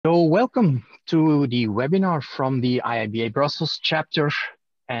So welcome to the webinar from the IIBA Brussels chapter.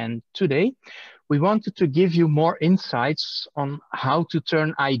 And today we wanted to give you more insights on how to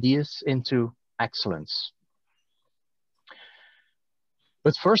turn ideas into excellence.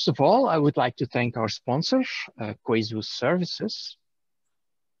 But first of all, I would like to thank our sponsor, Coesus Services.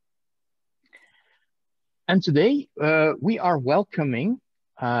 And today we are welcoming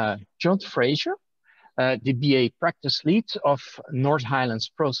John Fraser, the BA Practice Lead of North Highland's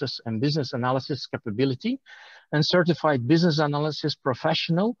Process and Business Analysis Capability and Certified Business Analysis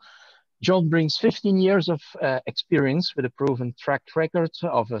Professional. John brings 15 years of experience with a proven track record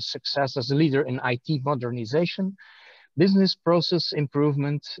of success as a leader in IT modernization, business process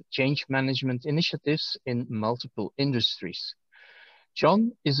improvement, change management initiatives in multiple industries.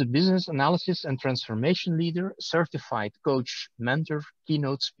 John is a business analysis and transformation leader, certified coach, mentor,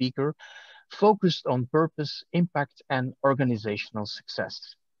 keynote speaker, focused on purpose, impact, and organizational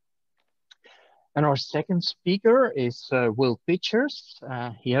success. And our second speaker is Will Pitchers.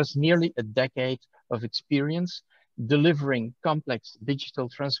 He has nearly a decade of experience delivering complex digital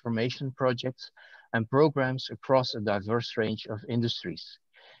transformation projects and programs across a diverse range of industries.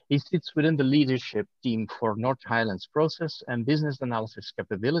 He sits within the leadership team for North Highland's Process and Business Analysis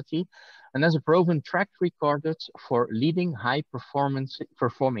Capability and has a proven track record for leading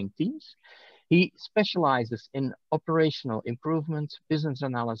high-performing teams. He specializes in operational improvement, business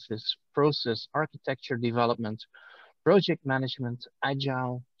analysis, process architecture development, project management,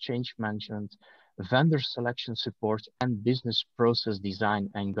 agile change management, vendor selection support, and business process design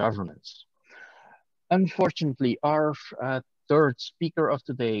and governance. Unfortunately, our third speaker of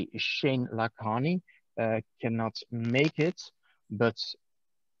today, Shane Lakhani, cannot make it, but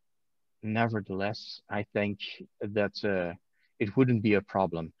nevertheless, I think that it wouldn't be a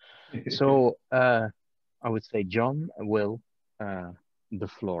problem. So I would say, John, Will, the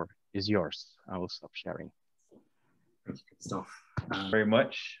floor is yours. I will stop sharing. Good stuff. Very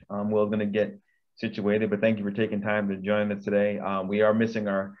much. Will's going to get situated, but thank you for taking time to join us today. We are missing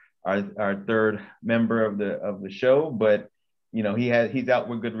our third member of the show, but you know he's out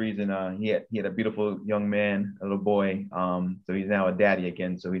with good reason. He had a beautiful young man, a little boy. So he's now a daddy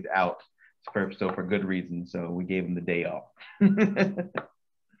again. So he's out. So for good reason. So we gave him the day off.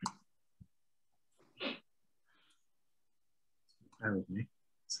 Bear with me.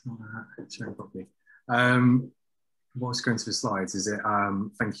 It's not showing properly. What's going to the slides? Is it?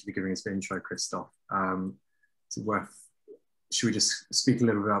 Thank you for giving us the intro, Christoph. Is it worth? Should we just speak a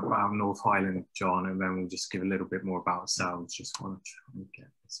little bit about North Highland, John, and then we'll just give a little bit more about ourselves? Just want to try and get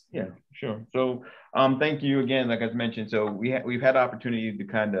this. Yeah, sure. So thank you again. Like I mentioned, so we've had opportunity to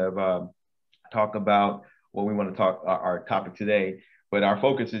kind of talk about what we want to talk our topic today. But our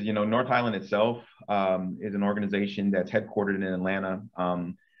focus is, North Highland itself is an organization that's headquartered in Atlanta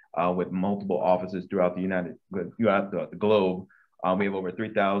with multiple offices throughout the globe. We have over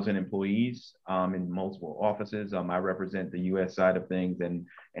 3,000 employees in multiple offices. I represent the U.S. side of things,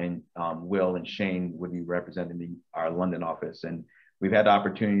 and Will and Shane would be representing our London office. And we've had the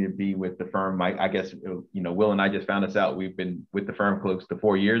opportunity to be with the firm. I guess, Will and I just found us out. We've been with the firm close to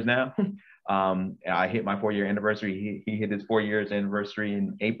 4 years now. I hit my 4-year anniversary. He hit his 4 years anniversary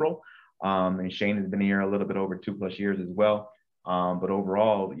in April. And Shane has been here a little bit over 2+ years as well. But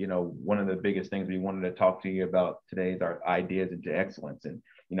overall, one of the biggest things we wanted to talk to you about today is our ideas into excellence. And,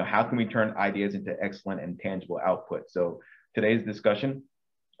 how can we turn ideas into excellent and tangible output? So today's discussion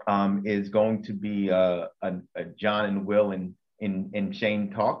is going to be a John and Will and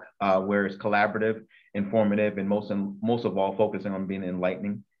Shane talk, where it's collaborative, informative, and most of all focusing on being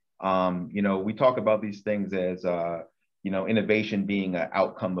enlightening. We talk about these things as, innovation being an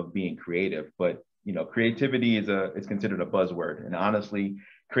outcome of being creative, but creativity is considered a buzzword. And honestly,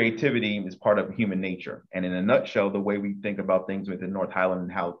 creativity is part of human nature. And in a nutshell, the way we think about things within North Highland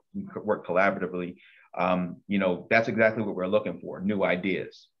and how we work collaboratively, that's exactly what we're looking for, new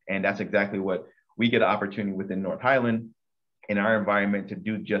ideas. And that's exactly what we get an opportunity within North Highland in our environment to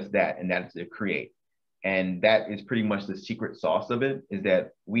do just that. And that is to create. And that is pretty much the secret sauce of it, is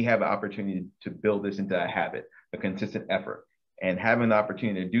that we have an opportunity to build this into a habit, a consistent effort. And having the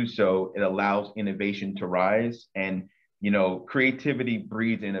opportunity to do so, it allows innovation to rise. And, creativity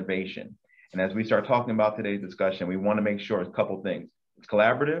breeds innovation. And as we start talking about today's discussion, we want to make sure it's a couple things. It's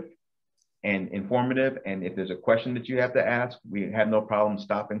collaborative and informative. And if there's a question that you have to ask, we have no problem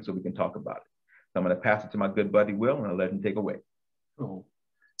stopping so we can talk about it. So I'm going to pass it to my good buddy, Will, and I'll let him take away. Cool.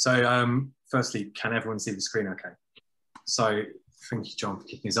 So firstly, can everyone see the screen okay? So thank you, John, for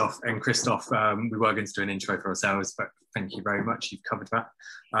kicking us off. And Christoph, we were going to do an intro for ourselves, but thank you very much. You've covered that.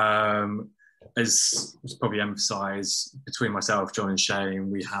 as was probably emphasised, between myself, John and Shane,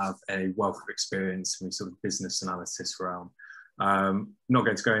 we have a wealth of experience in the sort of business analysis realm. Not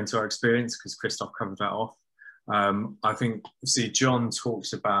going to go into our experience because Christoph covered that off. I think, see, John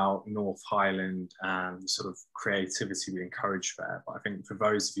talks about North Highland and sort of creativity we encourage there. But I think for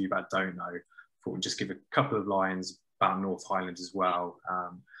those of you that don't know, I thought we'd just give a couple of lines about North Highland as well.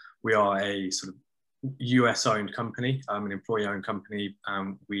 We are a sort of US-owned company, an employee-owned company.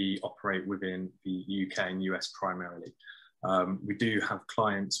 We operate within the UK and US primarily. We do have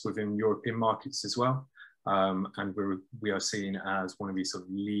clients within European markets as well. And we are seen as one of these sort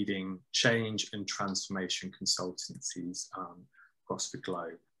of leading change and transformation consultancies across the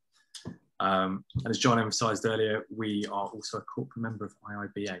globe. And as John emphasised earlier, we are also a corporate member of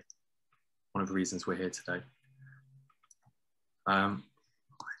IIBA, one of the reasons we're here today.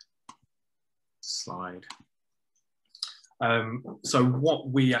 Slide. So what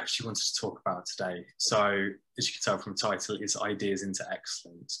we actually wanted to talk about today, so as you can tell from the title, is ideas into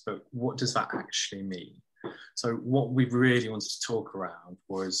excellence, but what does that actually mean? So what we really wanted to talk around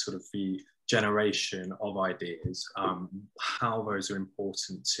was sort of the generation of ideas, how those are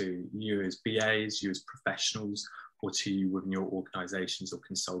important to you as BAs, you as professionals, or to you within your organisations or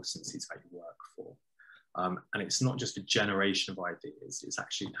consultancies that you work for. And it's not just a generation of ideas, it's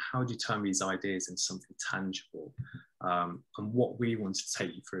actually how do you turn these ideas into something tangible? And what we want to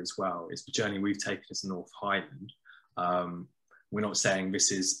take you through as well is the journey we've taken as North Highland. We're not saying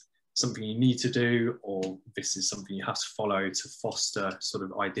this is something you need to do or this is something you have to follow to foster sort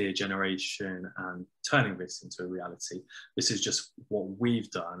of idea generation and turning this into a reality. This is just what we've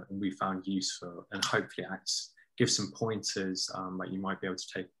done and we found useful, and hopefully give some pointers that you might be able to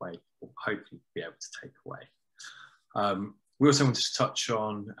take away, or hopefully be able to take away. We also wanted to touch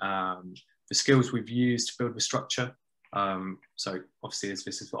on the skills we've used to build the structure. So obviously, as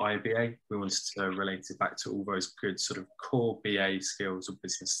this is for IBA, we wanted to relate it back to all those good sort of core BA skills or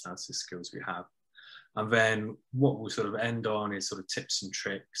business analysis skills we have. And then what we'll sort of end on is sort of tips and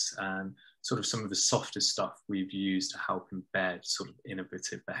tricks and sort of some of the softer stuff we've used to help embed sort of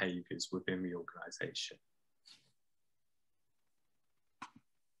innovative behaviours within the organisation.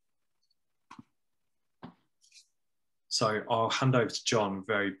 So I'll hand over to John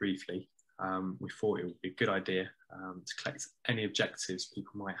very briefly. We thought it would be a good idea to collect any objectives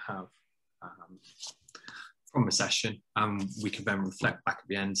people might have from the session. We can then reflect back at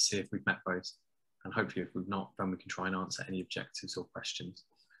the end to see if we've met those. And hopefully if we've not, then we can try and answer any objectives or questions.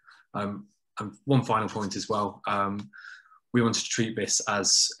 And one final point as well, we wanted to treat this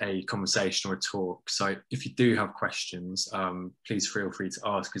as a conversation or a talk. So if you do have questions, please feel free to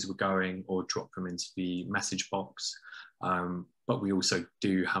ask as we're going or drop them into the message box. But we also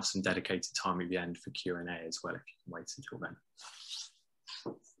do have some dedicated time at the end for Q&A as well, if you can wait until then.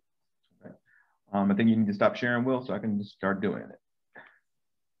 Okay. I think you need to stop sharing, Will, so I can just start doing it.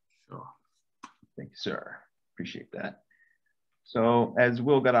 Sure. Thank you, sir. Appreciate that. So as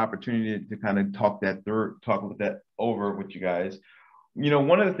Will got an opportunity to kind of talk that over with you guys,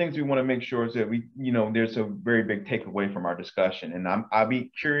 one of the things we want to make sure is that there's a very big takeaway from our discussion. And I'll be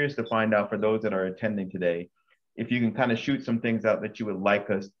curious to find out for those that are attending today, if you can kind of shoot some things out that you would like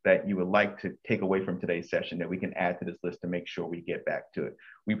to take away from today's session that we can add to this list to make sure we get back to it.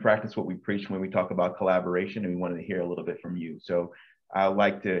 We practice what we preach when we talk about collaboration, and we wanted to hear a little bit from you. So I'd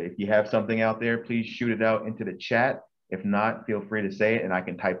like to, if you have something out there, please shoot it out into the chat. If not, feel free to say it and I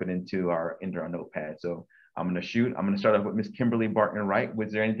can type it into our notepad. So I'm going to start off with Ms. Kimberly Barton-Wright.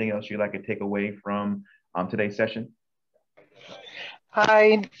 Was there anything else you'd like to take away from today's session?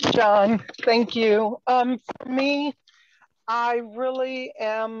 Hi, John. Thank you. For me, I really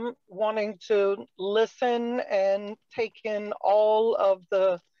am wanting to listen and take in all of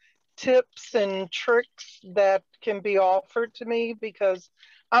the tips and tricks that can be offered to me, because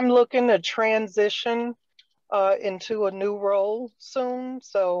I'm looking to transition into a new role soon.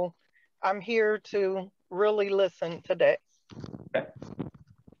 So I'm here to really listen today. Okay.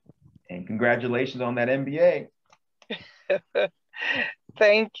 And congratulations on that MBA.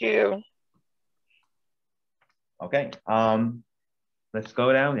 Thank you. Okay, let's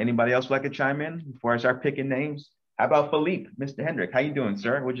go down. Anybody else like to chime in before I start picking names? How about Philippe, Mr. Hendrick? How you doing,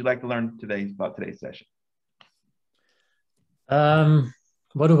 sir? What would you like to learn today about today's session?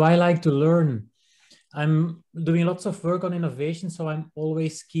 What do I like to learn? I'm doing lots of work on innovation, so I'm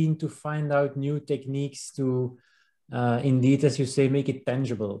always keen to find out new techniques to, indeed, as you say, make it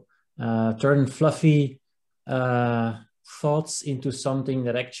tangible. Turn fluffy thoughts into something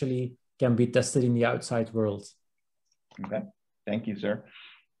that actually can be tested in the outside world. Okay, thank you, sir.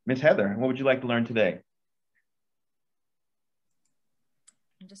 Ms. Heather, what would you like to learn today?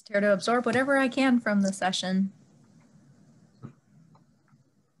 just here to absorb whatever I can from the session.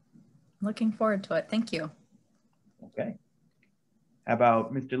 Looking forward to it. Thank you. Okay. How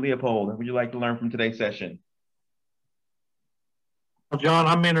about Mr. Leopold? What would you like to learn from today's session? Well, John,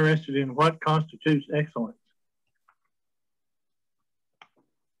 I'm interested in what constitutes excellence.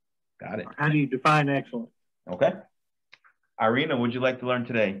 Got it. How do you define excellence? Okay. Irina, would you like to learn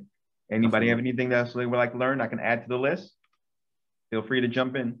today? Anybody have anything else they would like to learn? I can add to the list. Feel free to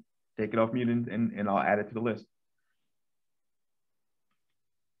jump in, take it off mute, and I'll add it to the list.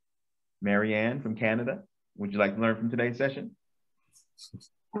 Marianne from Canada, would you like to learn from today's session?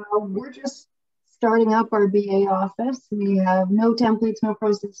 We're just starting up our BA office. We have no templates, no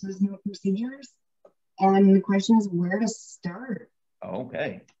processes, no procedures. And the question is where to start.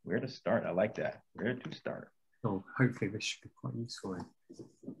 Okay, where to start? I like that. Where to start? Oh, hopefully this should be quite useful.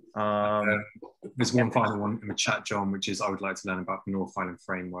 There's one final one in the chat, John, which is I would like to learn about the North Highland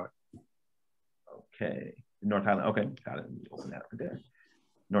framework. Okay, North Highland. Okay, got it. Let me open that up there.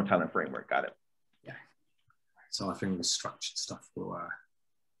 North Highland framework. Got it. Yeah. So I think the structured stuff will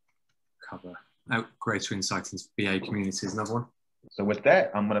cover. Greater insight into BA community is another one. So with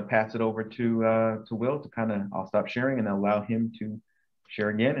that, I'm going to pass it over to Will to kind of. I'll stop sharing and allow him to share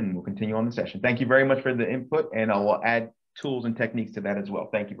again, and we'll continue on the session. Thank you very much for the input, and I will add tools and techniques to that as well.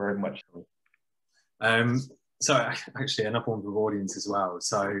 Thank you very much. So actually another one for the audience as well.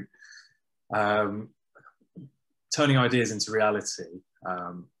 So turning ideas into reality,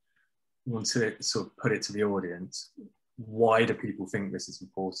 want to sort of put it to the audience. Why do people think this is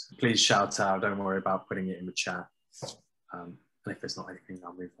important? Please shout out, don't worry about putting it in the chat. And if there's not anything,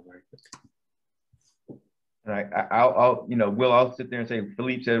 I'll move on very quickly. I'll Will, I'll sit there and say,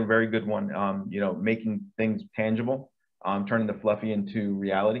 Philippe said a very good one. Making things tangible, turning the fluffy into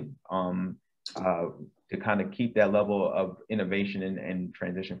reality, to kind of keep that level of innovation and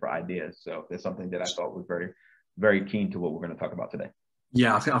transition for ideas. So that's something that I thought was very, very keen to what we're going to talk about today.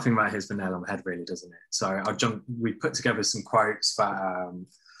 Yeah, I think that hits the nail on the head, really, doesn't it? So we put together some quotes that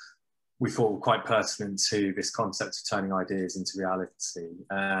we thought were quite pertinent to this concept of turning ideas into reality.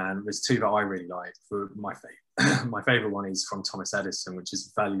 And there's two that I really like. For my favorite one is from Thomas Edison, which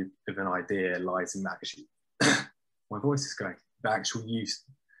is the value of an idea lies in actually, my voice is going, the actual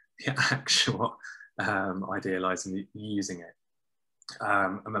idea lies in using it.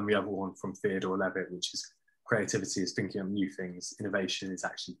 And then the other one from Theodore Levitt, which is creativity is thinking of new things, innovation is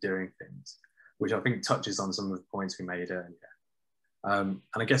actually doing things, which I think touches on some of the points we made earlier. And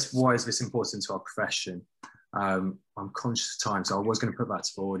I guess why is this important to our profession? I'm conscious of time, so I was going to put that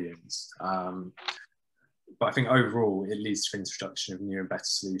to the audience. But I think overall, it leads to the introduction of new and better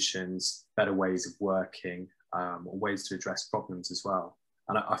solutions, better ways of working, ways to address problems as well.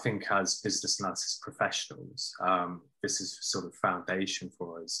 And I think as business analysis professionals, this is sort of foundation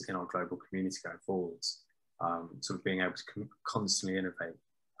for us in our global community going forwards, sort of being able to constantly innovate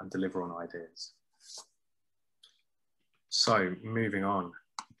and deliver on ideas. So moving on.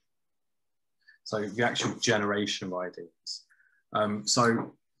 So the actual generation of ideas.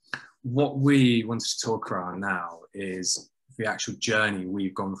 So what we wanted to talk around now is the actual journey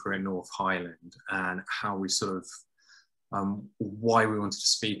we've gone through in North Highland and how we sort of, why we wanted to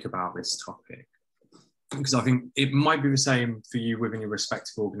speak about this topic. Because I think it might be the same for you within your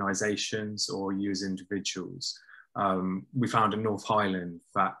respective organisations or you as individuals. We found in North Highland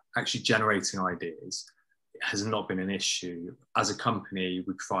that actually generating ideas has not been an issue. As a company,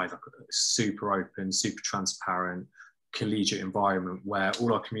 we provide like a super open, super transparent, collegiate environment where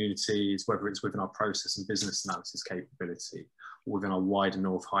all our communities, whether it's within our process and business analysis capability or within our wider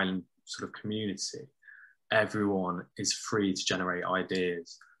North Highland sort of community, everyone is free to generate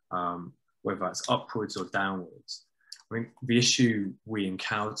ideas, whether that's upwards or downwards. I mean, the issue we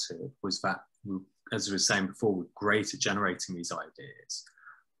encountered was that, as I was saying before, we're great at generating these ideas,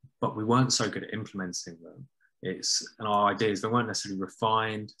 but we weren't so good at implementing them. And our ideas, they weren't necessarily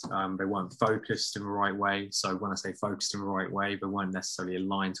refined, they weren't focused in the right way. So when I say focused in the right way, they weren't necessarily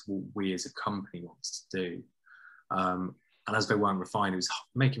aligned to what we as a company wanted to do. And as they weren't refined, it was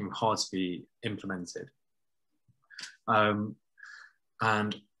making them hard to be implemented. And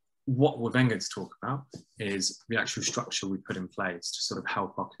what we're then going to talk about is the actual structure we put in place to sort of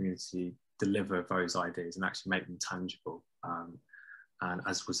help our community deliver those ideas and actually make them tangible. And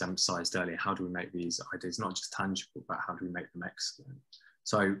as was emphasised earlier, how do we make these ideas not just tangible, but how do we make them excellent?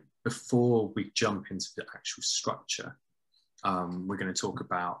 So before we jump into the actual structure, we're going to talk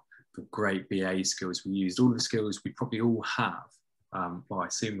about the great BA skills we used, all the skills we probably all have, well, I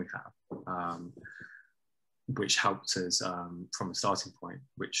assume we have, which helped us from a starting point,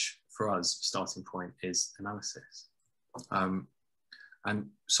 which for us, the starting point is analysis. And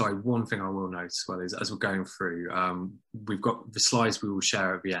sorry, one thing I will note as well is, as we're going through, we've got the slides we will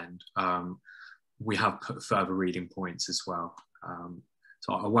share at the end. We have put further reading points as well.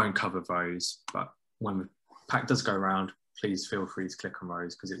 So I won't cover those, but when the pack does go around, please feel free to click on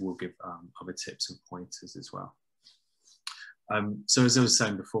those because it will give other tips and pointers as well. So as I was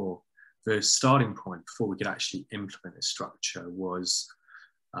saying before, the starting point before we could actually implement a structure was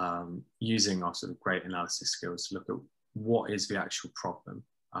using our sort of great analysis skills to look at what is the actual problem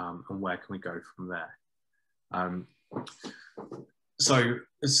and where can we go from there. So as I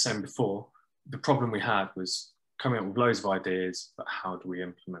was saying before, the problem we had was coming up with loads of ideas, but how do we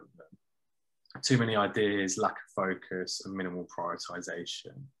implement them? Too many ideas, lack of focus, and minimal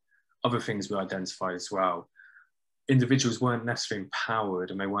prioritization. Other things we identified as well, individuals weren't necessarily empowered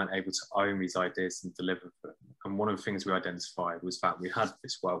and they weren't able to own these ideas and deliver them. And one of the things we identified was that we had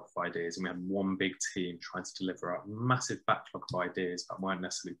this wealth of ideas and we had one big team trying to deliver a massive backlog of ideas that weren't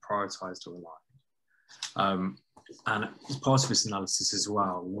necessarily prioritized or aligned. And as part of this analysis as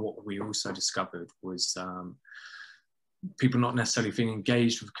well, what we also discovered was people not necessarily feeling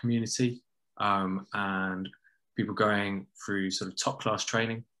engaged with the community and people going through sort of top class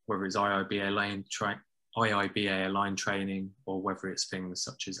training, whether it's IIBA aligned training or whether it's things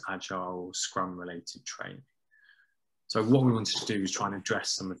such as agile or scrum related training. So what we wanted to do was try and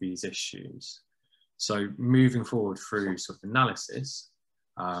address some of these issues. So moving forward through sort of analysis,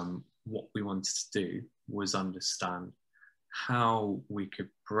 what we wanted to do was understand how we could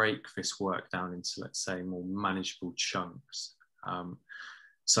break this work down into, let's say, more manageable chunks.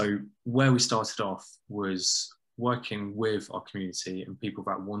 So where we started off was working with our community and people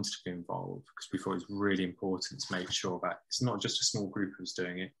that wanted to be involved, because we thought it was really important to make sure that it's not just a small group who's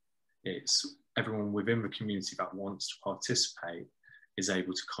doing it, it's everyone within the community that wants to participate is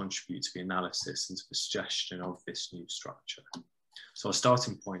able to contribute to the analysis and to the suggestion of this new structure. So our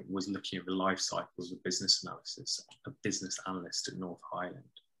starting point was looking at the life cycle of a business analyst at North Highland.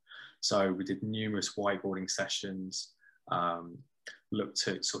 So we did numerous whiteboarding sessions, looked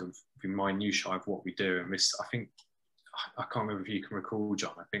at sort of the minutiae of what we do. And this, I think, I can't remember if you can recall,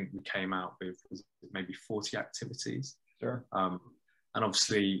 John, I think we came out with maybe 40 activities. Sure. And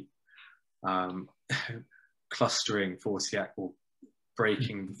obviously clustering 40 or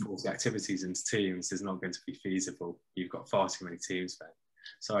breaking 40 activities into teams is not going to be feasible. You've got far too many teams then.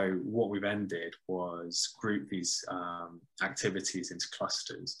 So what we then did was group these activities into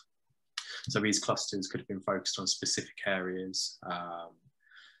clusters. So these clusters could have been focused on specific areas,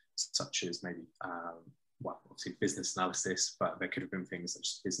 such as maybe, well, obviously business analysis, but there could have been things such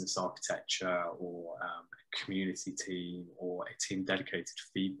as business architecture or a community team or a team dedicated to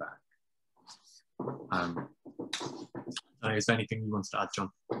feedback. Is there anything you wanted to add, John?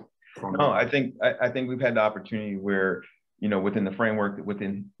 No, I think we've had the opportunity where, you know, within the framework,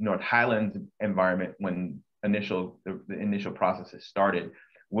 within North Highland's environment, when the initial processes started,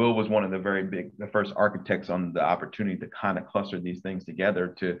 Will was one of the first architects on the opportunity to kind of cluster these things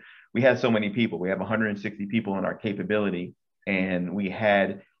together. We had so many people. We have 160 people in our capability, and we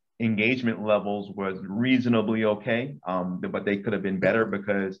had engagement levels was reasonably okay, but they could have been better,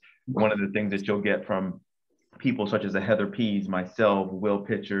 because one of the things that you'll get from people such as Heather Pease, myself, Will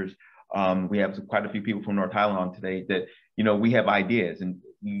Pitchers, we have quite a few people from North Highland on today that, you know, we have ideas, and,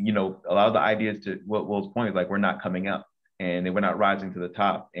 you know, a lot of the ideas, to Will's point, is like, we're not coming up and we're not rising to the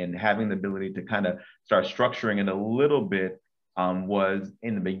top, and having the ability to kind of start structuring it a little bit was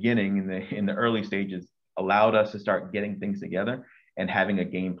in the beginning, in the early stages, allowed us to start getting things together and having a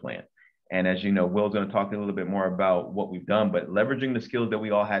game plan. And as you know, Will's going to talk a little bit more about what we've done, but leveraging the skills that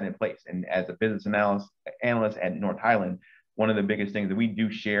we all had in place. And as a business analyst at North Highland, one of the biggest things that we do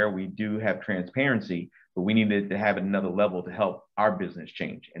share, we do have transparency, but we needed to have another level to help our business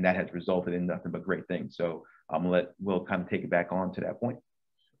change. And that has resulted in nothing but great things. So I'm going to let Will kind of take it back on to that point.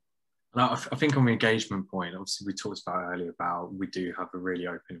 And I think on the engagement point, obviously we talked about earlier about we do have a really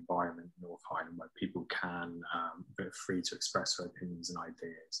open environment in North Highland where people can be free to express their opinions and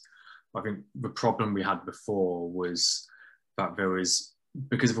ideas. I think the problem we had before was that there was,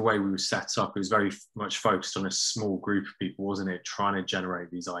 because of the way we were set up, it was very much focused on a small group of people, wasn't it? Trying to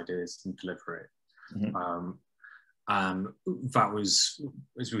generate these ideas and deliver it. Mm-hmm. And that was,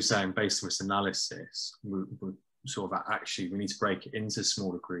 as we were saying, based on this analysis, we sort of actually we need to break it into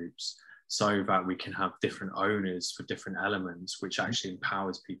smaller groups so that we can have different owners for different elements, which actually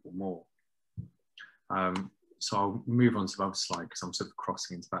empowers people more. So I'll move on to the other slide because I'm sort of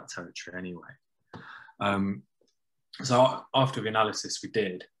crossing into that territory anyway. So after the analysis we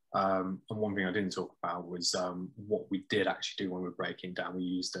did, and one thing I didn't talk about was what we did actually do when we were breaking down. We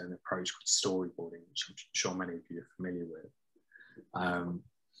used an approach called storyboarding, which I'm sure many of you are familiar with.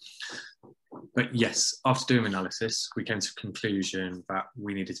 But yes, after doing analysis, we came to the conclusion that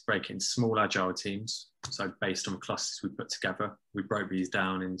we needed to break it into small agile teams. So based on clusters we put together, we broke these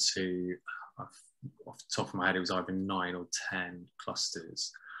down into, off the top of my head, it was either 9 or 10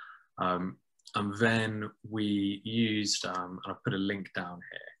 clusters. And then we used, and I've put a link down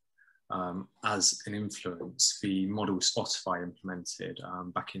here, as an influence, the model Spotify implemented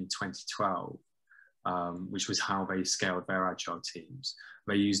back in 2012. Which was how they scaled their agile teams.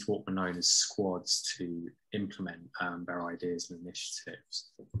 They used what were known as squads to implement their ideas and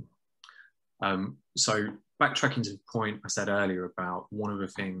initiatives. So backtracking to the point I said earlier about one of the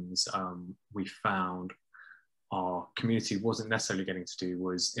things we found our community wasn't necessarily getting to do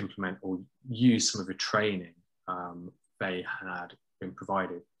was implement or use some of the training they had been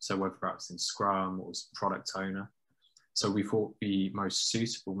provided. So whether that was in Scrum or as product owner. So we thought the most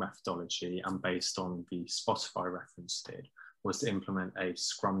suitable methodology, and based on the Spotify reference did, was to implement a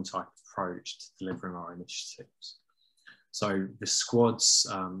Scrum type approach to delivering our initiatives. So the squads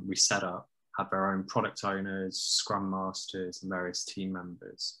we set up had their own product owners, Scrum masters, and various team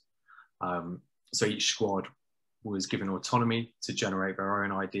members. So each squad was given autonomy to generate their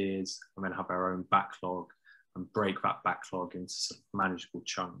own ideas and then have their own backlog and break that backlog into sort of manageable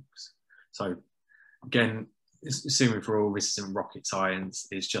chunks. So again, assuming for all this isn't rocket science,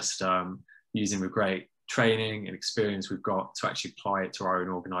 it's just using the great training and experience we've got to actually apply it to our own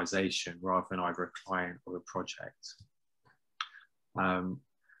organization rather than either a client or a project.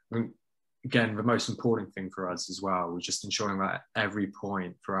 Again, the most important thing for us as well was just ensuring that at every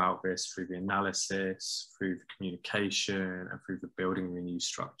point throughout this, through the analysis, through the communication, and through the building of a new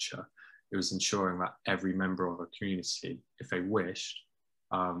structure, it was ensuring that every member of a community, if they wished,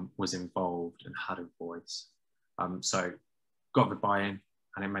 was involved and had a voice. So got the buy-in,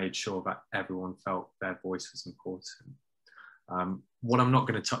 and it made sure that everyone felt their voice was important. What I'm not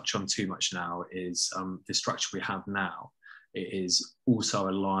going to touch on too much now is the structure we have now. It is also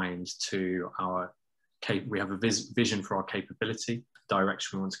aligned to our, we have a vision for our capability,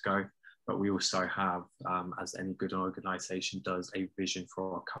 direction we want to go, but we also have, as any good organisation does, a vision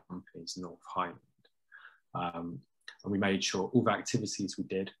for our company's North Highland. And we made sure all the activities we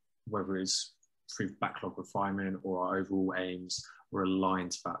did, whether it's through backlog refinement or our overall aims, were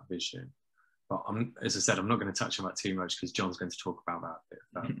aligned to that vision. But as I said, I'm not going to touch on that too much because John's going to talk about that a bit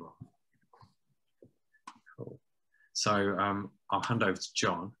further on. Cool. So I'll hand over to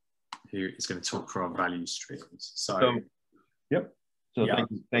John, who is going to talk for our value streams. So yep. So yeah.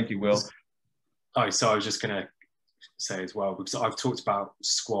 Thank you, Will. Oh, so I was just going to say as well, because I've talked about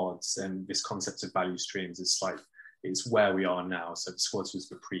squads and this concept of value streams is like, it's where we are now. So the squads was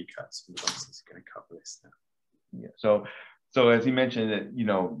the precursor. I'm just going to cover this now. Yeah. So as he mentioned, that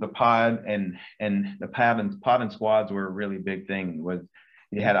the pod and the pod and squads were a really big thing. Was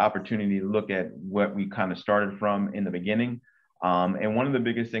you had opportunity to look at what we kind of started from in the beginning. And one of the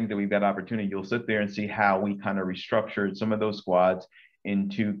biggest things that we've got opportunity, you'll sit there and see how we kind of restructured some of those squads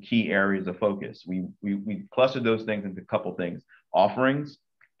into key areas of focus. We clustered those things into a couple things: offerings,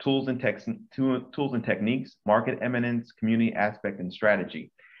 tools and techniques, market eminence, community aspect, and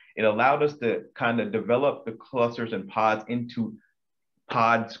strategy. It allowed us to kind of develop the clusters and pods into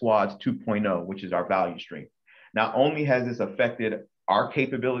pod squads 2.0, which is our value stream. Not only has this affected our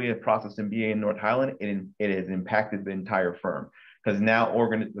capability of process MBA in North Highland, it has impacted the entire firm, because now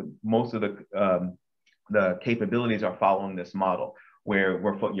most of the capabilities are following this model, where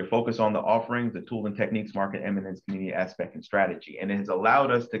you're focused on the offerings, the tools and techniques, market eminence, community aspect, and strategy. And it has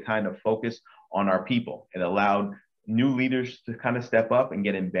allowed us to kind of focus on our people. It allowed new leaders to kind of step up and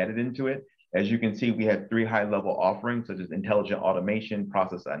get embedded into it. As you can see, we have 3 high-level offerings, such as intelligent automation,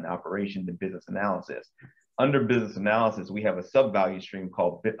 process and operations, and business analysis. Under business analysis, we have a sub-value stream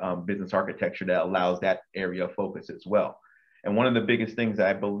called business architecture that allows that area of focus as well. And one of the biggest things that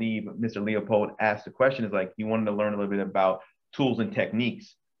I believe Mr. Leopold asked the question is, like, he wanted to learn a little bit about tools and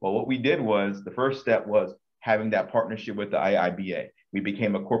techniques. Well, what we did was, the first step was having that partnership with the IIBA. We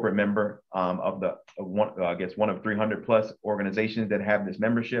became a corporate member of one of 300 plus organizations that have this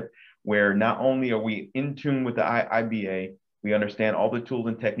membership, where not only are we in tune with the IIBA, we understand all the tools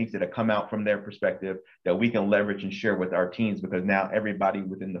and techniques that have come out from their perspective that we can leverage and share with our teams, because now everybody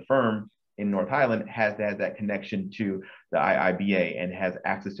within the firm in North Highland has that connection to the IIBA and has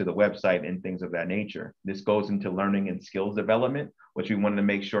access to the website and things of that nature. This goes into learning and skills development, which we wanted to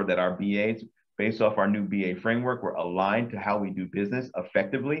make sure that our BAs, based off our new BA framework, were aligned to how we do business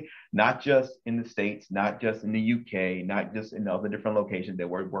effectively, not just in the States, not just in the UK, not just in all the different locations, that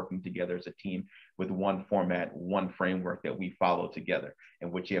we're working together as a team with one format, one framework that we follow together,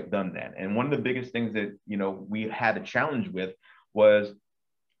 and which you have done that. And one of the biggest things that we had a challenge with was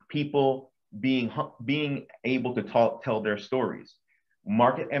people being able to tell their stories.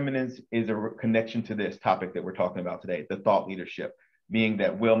 Market eminence is a connection to this topic that we're talking about today, the thought leadership, being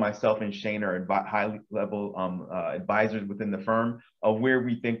that Will, myself, and Shane are high-level advisors within the firm of where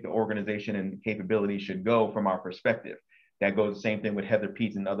we think the organization and capability should go from our perspective. That goes the same thing with Heather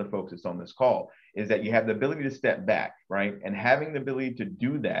Peets and other folks that's on this call, is that you have the ability to step back, right? And having the ability to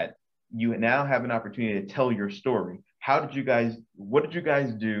do that, you now have an opportunity to tell your story. What did you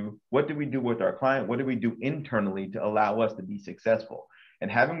guys do? What did we do with our client? What did we do internally to allow us to be successful?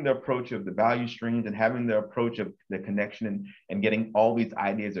 And having the approach of the value streams and having the approach of the connection and getting all these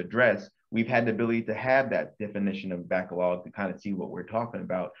ideas addressed, we've had the ability to have that definition of backlog to kind of see what we're talking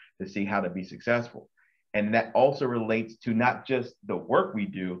about, to see how to be successful. And that also relates to not just the work we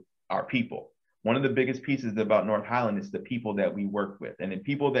do, our people. One of the biggest pieces about North Highland is the people that we work with. And the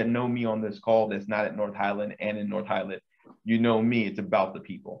people that know me on this call that's not at North Highland and in North Highland, you know me, it's about the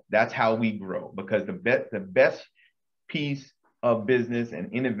people. That's how we grow, because the best piece of business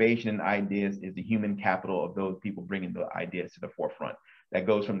and innovation and ideas is the human capital of those people bringing the ideas to the forefront. That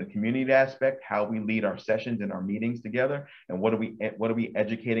goes from the community aspect, how we lead our sessions and our meetings together, and what are we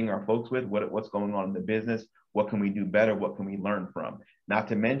educating our folks with, what's going on in the business, what can we do better, what can we learn from. Not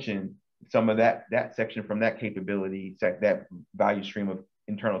to mention some of that section from that capability, that value stream of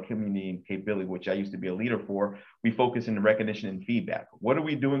internal community and capability, which I used to be a leader for. We focus in the recognition and feedback. What are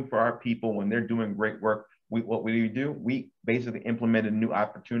we doing for our people when they're doing great work? What we do, we basically implemented a new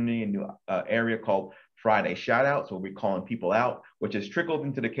opportunity, a new area called Friday Shoutouts, where we're calling people out, which has trickled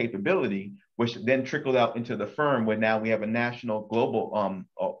into the capability, which then trickled out into the firm, where now we have a national global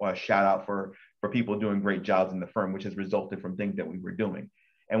shout out for people doing great jobs in the firm, which has resulted from things that we were doing.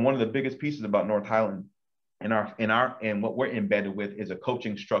 And one of the biggest pieces about North Highland and what we're embedded with is a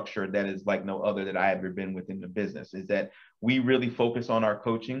coaching structure that is like no other that I have ever been within the business, is that we really focus on our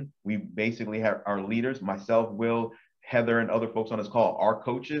coaching. We basically have our leaders, myself, Will, Heather, and other folks on this call, our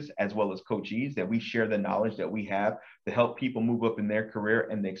coaches, as well as coachees, that we share the knowledge that we have to help people move up in their career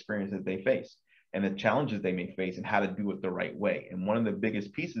and the experiences they face and the challenges they may face and how to do it the right way. And one of the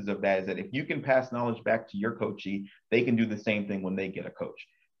biggest pieces of that is that if you can pass knowledge back to your coachee, they can do the same thing when they get a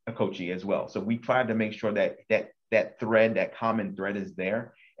coachee as well. So we tried to make sure that that common thread is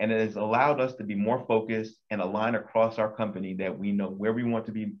there. And it has allowed us to be more focused and align across our company, that we know where we want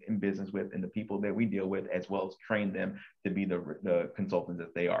to be in business with and the people that we deal with, as well as train them to be the consultants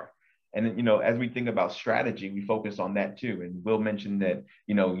that they are. And then, as we think about strategy, we focus on that too. And Will mentioned that,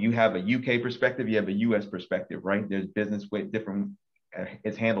 you have a UK perspective, you have a US perspective, right? There's business with different,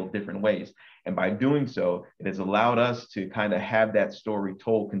 it's handled different ways. And by doing so, it has allowed us to kind of have that story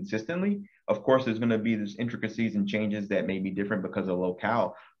told consistently. Of course, there's going to be these intricacies and changes that may be different because of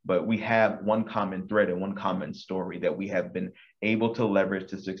locale, but we have one common thread and one common story that we have been able to leverage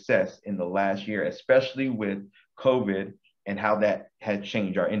to success in the last year, especially with COVID and how that had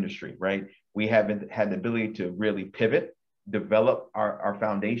changed our industry, right? We haven't had the ability to really pivot, develop our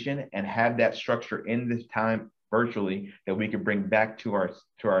foundation, and have that structure in this time virtually that we could bring back to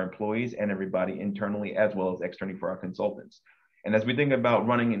our employees and everybody internally as well as externally for our consultants. And as we think about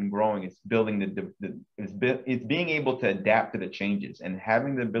running and growing, it's building it's being able to adapt to the changes, and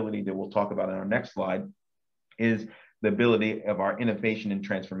having the ability that we'll talk about in our next slide is the ability of our innovation and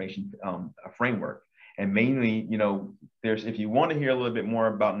transformation framework. And mainly, if you want to hear a little bit more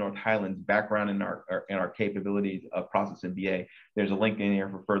about North Highland's background and our capabilities of process and BA, there's a link in here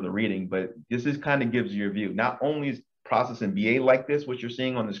for further reading. But this is kind of gives you a view. Not only is process and BA like this, what you're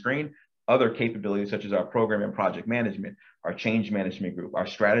seeing on the screen, other capabilities such as our program and project management, our change management group, our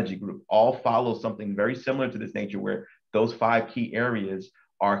strategy group, all follow something very similar to this nature, where those 5 key areas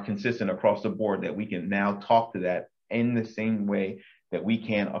are consistent across the board, that we can now talk to that in the same way that we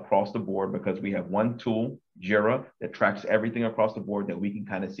can across the board, because we have one tool, Jira, that tracks everything across the board, that we can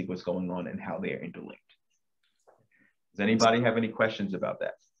kind of see what's going on and how they are interlinked. Does anybody have any questions about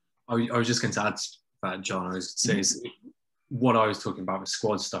that? I was just going to add to that, John. I was going to say, what I was talking about with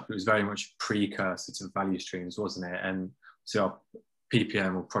squad stuff, it was very much precursor to value streams, wasn't it? And so our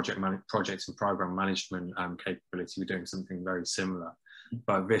PPM or project and program management capability, we're doing something very similar.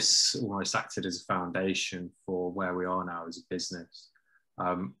 But this almost acted as a foundation for where we are now as a business.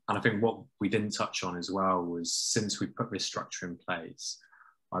 And I think what we didn't touch on as well was, since we put this structure in place,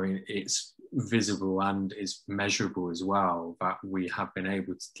 I mean, it's visible and is measurable as well that we have been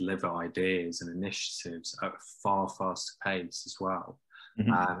able to deliver ideas and initiatives at a far faster pace as well.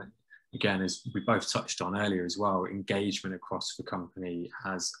 Again, as we both touched on earlier as well, engagement across the company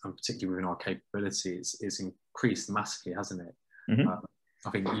has, and particularly within our capabilities, is increased massively, hasn't it? I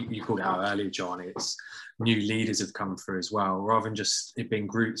think you called it out earlier, John, it's new leaders have come through as well, rather than just it being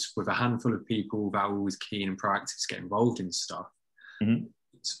groups with a handful of people that are always keen and proactive to get involved in stuff. Mm-hmm.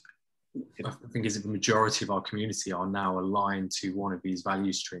 I think is the majority of our community are now aligned to one of these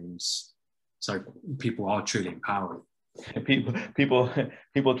value streams. So people are truly empowered. People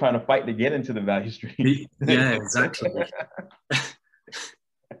trying to fight to get into the value stream. Yeah, exactly. It's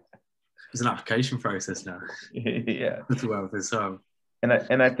an application process now. Yeah. Well, and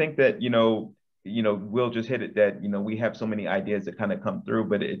I think that, Will just hit it, that, we have so many ideas that kind of come through,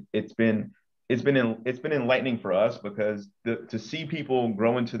 but it's been enlightening for us, because to see people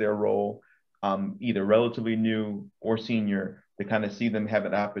grow into their role, either relatively new or senior, to kind of see them have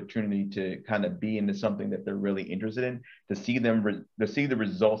an opportunity to kind of be into something that they're really interested in, to see the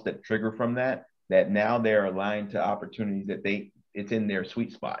results that trigger from that now they're aligned to opportunities that it's in their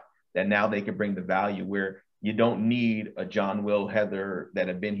sweet spot, that now they can bring the value, where you don't need a John, Will, Heather that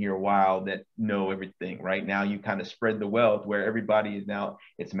have been here a while that know everything. Right now, you kind of spread the wealth where everybody is now,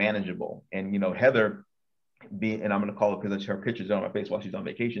 it's manageable. And, Heather, and I'm going to call it because her picture's on my face while she's on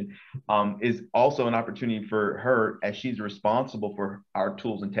vacation, is also an opportunity for her, as she's responsible for our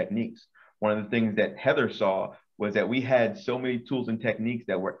tools and techniques. One of the things that Heather saw was that we had so many tools and techniques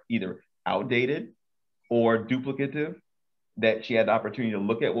that were either outdated or duplicative, that she had the opportunity to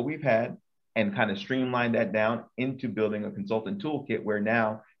look at what we've had and kind of streamline that down into building a consultant toolkit, where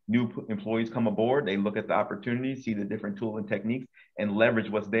now new employees come aboard, they look at the opportunities, see the different tools and techniques, and leverage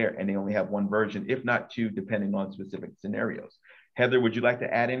what's there. And they only have one version, if not two, depending on specific scenarios. Heather, would you like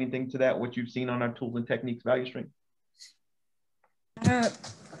to add anything to that, what you've seen on our tools and techniques value stream?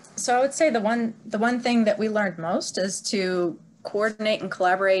 So I would say the one thing that we learned most is to coordinate and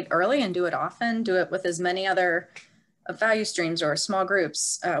collaborate early, and do it often, do it with as many other value streams or small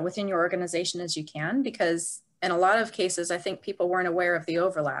groups within your organization as you can, because in a lot of cases, I think people weren't aware of the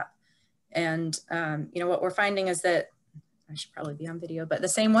overlap. And, what we're finding is that, I should probably be on video, but the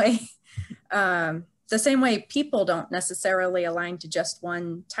same way people don't necessarily align to just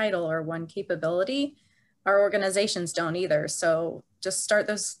one title or one capability, our organizations don't either. So just start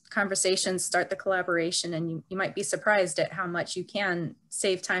those conversations, start the collaboration, and you might be surprised at how much you can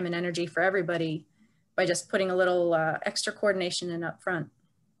save time and energy for everybody by just putting a little extra coordination in up front.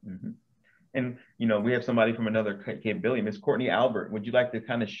 Mm-hmm. And, we have somebody from another capability, Ms. Courtney Albert. Would you like to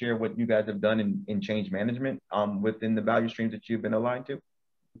kind of share what you guys have done in change management within the value streams that you've been aligned to?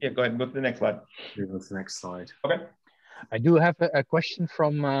 Yeah, go ahead and go to the next slide. Go to the next slide. Okay. I do have a question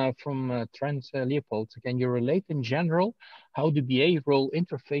from Trent Leopold. Can you relate in general how the BA role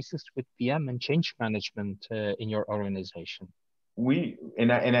interfaces with PM and change management in your organization?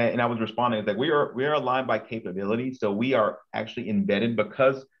 I was responding that we are aligned by capability. So we are actually embedded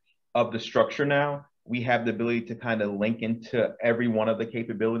because of the structure now. We have the ability to kind of link into every one of the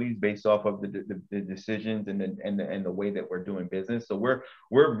capabilities based off of the decisions and the way that we're doing business. So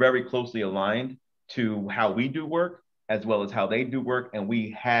we're very closely aligned to how we do work as well as how they do work. And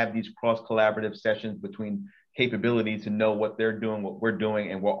we have these cross-collaborative sessions between capabilities to know what they're doing, what we're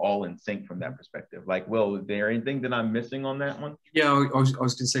doing, and we're all in sync from that perspective. Like, Will, is there anything that I'm missing on that one? Yeah, I was going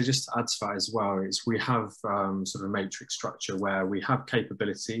to say, just to add to that as well, is we have sort of a matrix structure where we have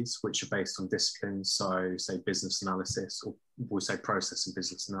capabilities which are based on disciplines. So say business analysis, or we'll say process and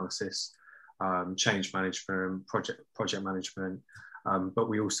business analysis, change management, project management, but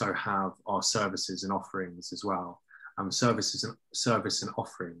we also have our services and offerings as well. Service and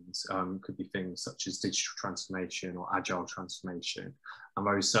offerings could be things such as digital transformation or agile transformation, and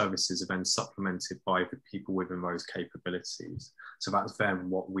those services are then supplemented by the people within those capabilities. So that's then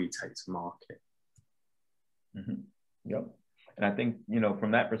what we take to market. Mm-hmm. Yep. And I think,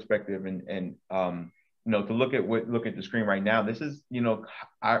 from that perspective, and to look at the screen right now, this is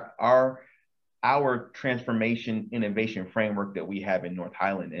our transformation innovation framework that we have in North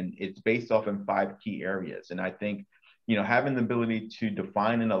Highland, and it's based off in 5 key areas. And I think having the ability to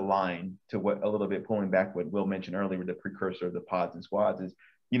define and align to what, a little bit pulling back what Will mentioned earlier, the precursor of the pods and squads, is,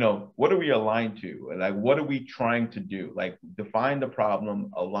 what are we aligned to? Like, what are we trying to do? Like, define the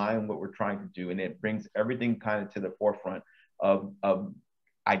problem, align what we're trying to do. And it brings everything kind of to the forefront of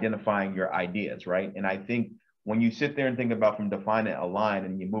identifying your ideas, right? And I think when you sit there and think about from define and align,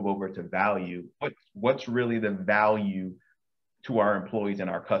 and you move over to value, what's really the value to our employees and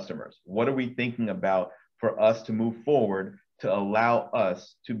our customers? What are we thinking about for us to move forward to allow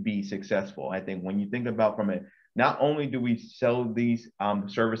us to be successful? I think when you think about not only do we sell these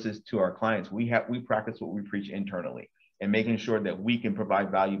services to our clients, we practice what we preach internally, and making sure that we can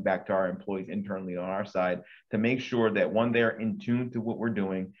provide value back to our employees internally on our side, to make sure that, one, they're in tune to what we're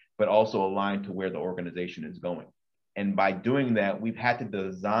doing, but also aligned to where the organization is going. And by doing that, we've had to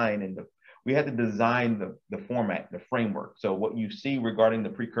design the format, the framework. So what you see regarding the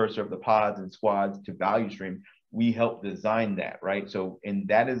precursor of the pods and squads to value stream, we help design that, right? So, and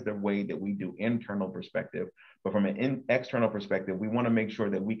that is the way that we do internal perspective. But from an external perspective, we want to make sure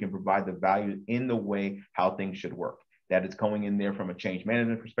that we can provide the value in the way how things should work. That is going in there from a change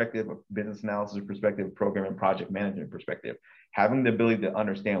management perspective, a business analysis perspective, program and project management perspective, having the ability to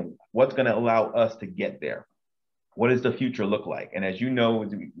understand what's going to allow us to get there. What does the future look like? And as you know,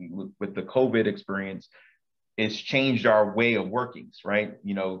 with the COVID experience, it's changed our way of workings, right?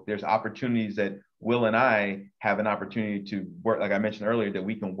 You know, there's opportunities that Will and I have an opportunity to work, like I mentioned earlier, that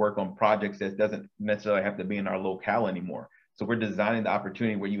we can work on projects that doesn't necessarily have to be in our locale anymore. So we're designing the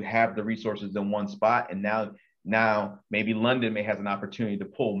opportunity where you have the resources in one spot, and now maybe London may has an opportunity to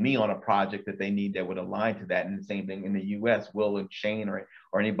pull me on a project that they need that would align to that. And the same thing in the US, Will and Shane or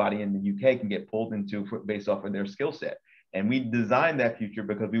anybody in the UK can get pulled into based off of their skill set. And we designed that future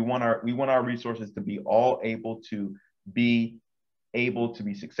because we want our resources to be all able to be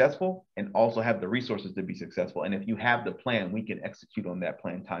successful and also have the resources to be successful. And if you have the plan, we can execute on that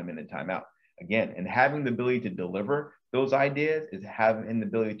plan time in and time out. Again, and having the ability to deliver those ideas is having the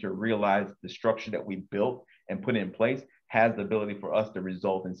ability to realize the structure that we built and put in place has the ability for us to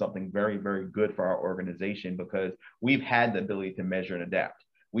result in something very, very good for our organization, because we've had the ability to measure and adapt.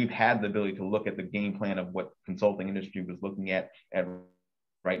 We've had the ability to look at the game plan of what consulting industry was looking at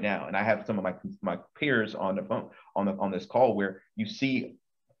right now. And I have some of my peers on the phone on this call where you see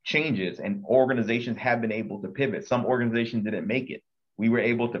changes and organizations have been able to pivot. Some organizations didn't make it. We were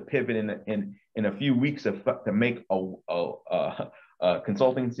able to pivot in a few weeks to make a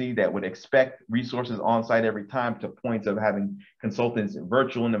consultancy that would expect resources on site every time, to points of having consultants in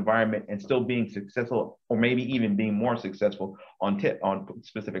virtual environment and still being successful, or maybe even being more successful on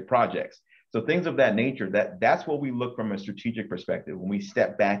specific projects. So things of that nature, that's what we look from a strategic perspective when we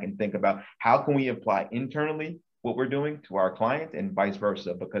step back and think about how can we apply internally what we're doing to our clients and vice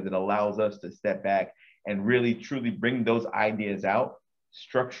versa, because it allows us to step back and really truly bring those ideas out,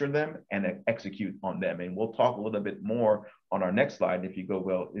 structure them, and execute on them. And we'll talk a little bit more on our next slide, if you go,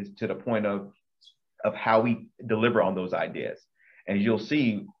 Will, is to the point of how we deliver on those ideas. And as you'll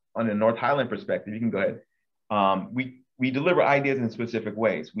see on the North Highland perspective, you can go ahead. We deliver ideas in specific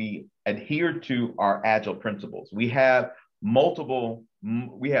ways. We adhere to our agile principles. We have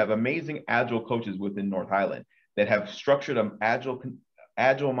amazing agile coaches within North Highland that have structured an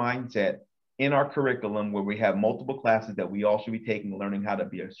agile mindset in our curriculum, where we have multiple classes that we all should be taking, learning how to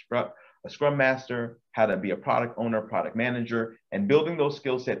be a scrum master, how to be a product owner, product manager, and building those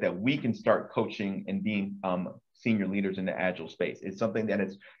skill set that we can start coaching and being senior leaders in the agile space. It's something that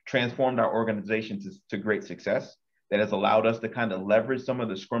has transformed our organization to great success, that has allowed us to kind of leverage some of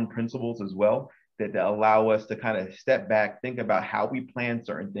the scrum principles as well, that allow us to kind of step back, think about how we plan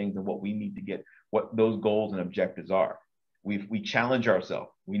certain things and what we need to get, what those goals and objectives are. We challenge ourselves.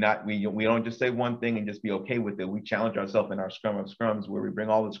 We don't just say one thing and just be okay with it. We challenge ourselves in our Scrum of Scrums, where we bring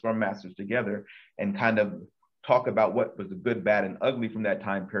all the Scrum Masters together and kind of talk about what was the good, bad, and ugly from that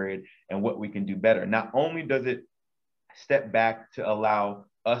time period and what we can do better. Not only does it step back to allow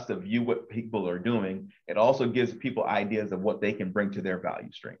us to view what people are doing, it also gives people ideas of what they can bring to their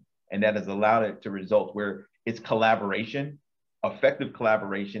value stream. And that has allowed it to result where it's collaboration, effective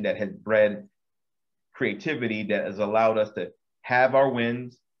collaboration, that has bred creativity, that has allowed us to have our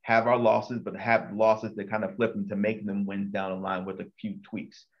wins, have our losses, but have losses that kind of flip them to make them wins down the line with a few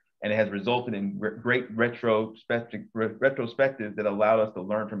tweaks. And it has resulted in great retrospective that allowed us to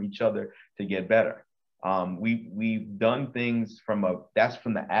learn from each other to get better. We've done things that's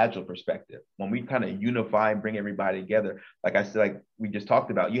from the agile perspective. When we kind of unify and bring everybody together, like I said, like we just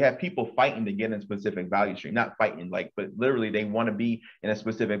talked about, you have people fighting to get in a specific value stream, not fighting, but literally they want to be in a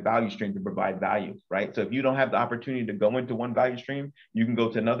specific value stream to provide value, right? So if you don't have the opportunity to go into one value stream, you can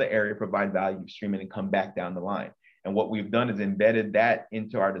go to another area, provide value stream, and then come back down the line. And what we've done is embedded that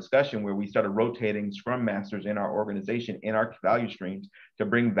into our discussion, where we started rotating Scrum Masters in our organization, in our value streams, to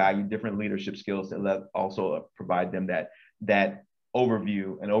bring value, different leadership skills that also provide them that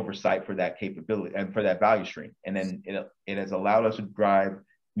overview and oversight for that capability and for that value stream. And then it has allowed us to drive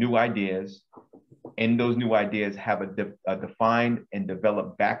new ideas, and those new ideas have a defined and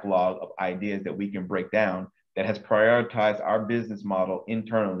developed backlog of ideas that we can break down, that has prioritized our business model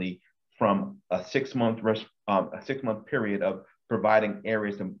internally from a 6-month period of providing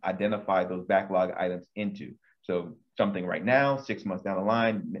areas to identify those backlog items into. So something right now, 6 months down the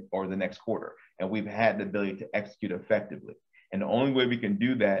line, or the next quarter. And we've had the ability to execute effectively. And the only way we can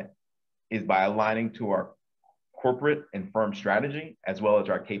do that is by aligning to our corporate and firm strategy, as well as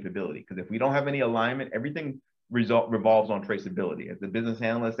our capability. Because if we don't have any alignment, everything revolves on traceability. As a business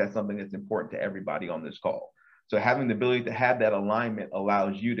analyst, that's something that's important to everybody on this call. So having the ability to have that alignment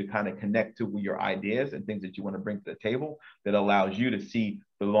allows you to kind of connect to your ideas and things that you want to bring to the table, that allows you to see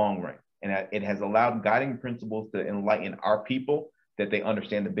the long run. And it has allowed guiding principles to enlighten our people, that they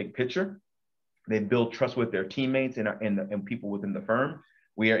understand the big picture. They build trust with their teammates and people within the firm.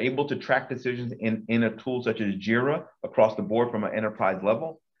 We are able to track decisions in a tool such as Jira across the board from an enterprise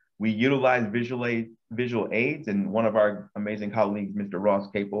level. We utilize visual aids, and one of our amazing colleagues, Mr. Ross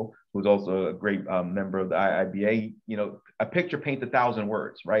Capel, who's also a great member of the IIBA, you know, a picture paints 1,000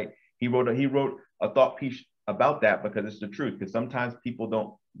 words, right? He wrote a thought piece about that because it's the truth, because sometimes people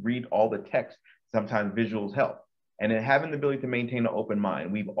don't read all the text. Sometimes visuals help. And then having the ability to maintain an open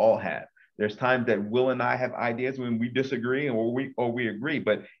mind, we've all had. There's times that Will and I have ideas when we disagree or we agree,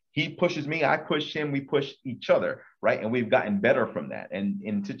 but he pushes me, I push him, we push each other, right? And we've gotten better from that. And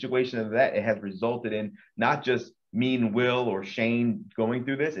in situations of that, it has resulted in not just me and Will or Shane going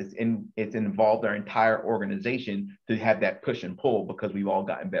through this, it's involved our entire organization to have that push and pull, because we've all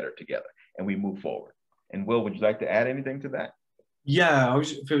gotten better together and we move forward. And Will, would you like to add anything to that? Yeah,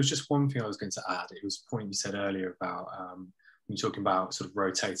 if it was just one thing I was going to add, it was a point you said earlier about when you're talking about sort of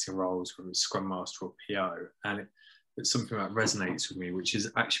rotating roles, whether it's Scrum Master or PO, and it's something that resonates with me, which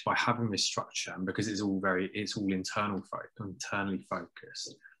is actually by having this structure, and because it's all internally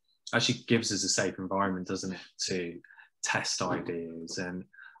focused, actually gives us a safe environment, doesn't it, to test ideas. And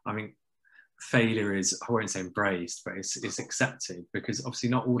I mean, failure is, I won't say embraced, but it's accepted, because obviously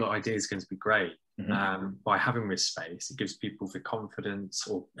not all the ideas are going to be great. By having this space, it gives people the confidence,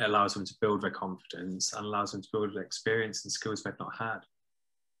 or it allows them to build their confidence and allows them to build the experience and skills they've not had.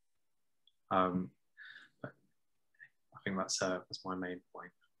 But I think that's my main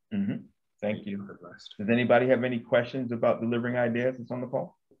point. Thank you. Does anybody have any questions about delivering ideas that's on the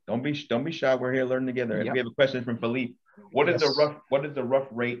call? Don't be shy. We're here learning together. Yep. We have a question from Philippe. What is the rough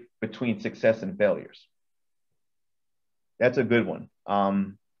rate between success and failures? That's a good one.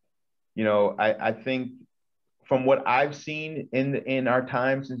 You know, I think from what I've seen in our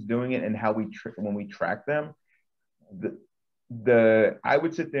time since doing it and how when we track them, I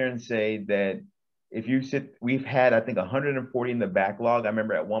would sit there and say that we've had, I think, 140 in the backlog. I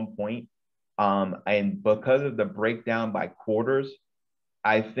remember at one point, and because of the breakdown by quarters,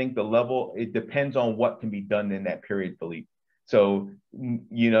 I think the level, it depends on what can be done in that period, Philippe. So,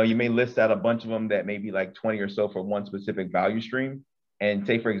 you know, you may list out a bunch of them that may be like 20 or so for one specific value stream. And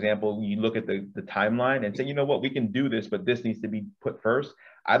say, for example, you look at the timeline and say, you know what, we can do this, but this needs to be put first.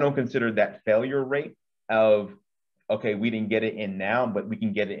 I don't consider that failure rate of, okay, we didn't get it in now, but we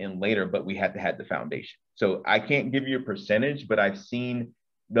can get it in later, but we had to have the foundation. So I can't give you a percentage, but I've seen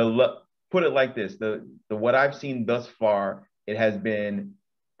put it like this, what I've seen thus far, it has been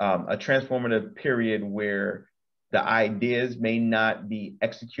a transformative period where the ideas may not be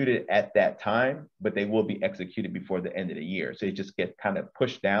executed at that time, but they will be executed before the end of the year. So it just get kind of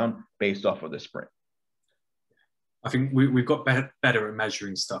pushed down based off of the sprint. I think we've got better at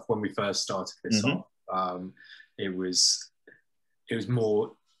measuring stuff. When we first started this off, it was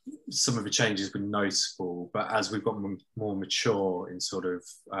more, some of the changes were noticeable, but as we've got more mature in sort of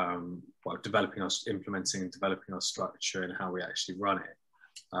implementing and developing our structure and how we actually run it,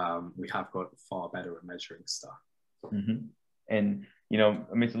 we have got far better at measuring stuff. And, you know,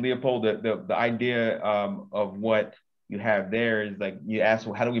 Mr. Leopold, the idea of what you have there is like, you asked,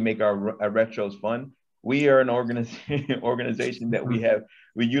 well, how do we make our retros fun? We are an organization that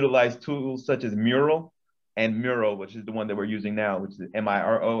we utilize tools such as Mural and Miro, which is the one that we're using now, which is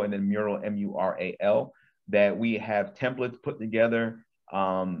MIRO, and then Mural, MURAL, that we have templates put together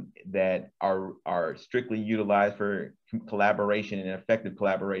that are strictly utilized for collaboration and effective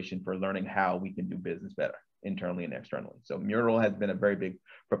collaboration for learning how we can do business better internally and externally. So Mural has been a very big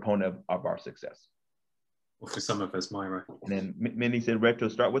proponent of our success. Well, for some of us, Myra. And then Mindy said, retro,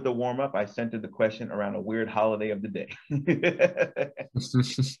 start with the warm up. I centered the question around a weird holiday of the day.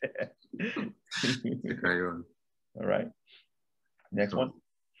 Great one. All right. Next one.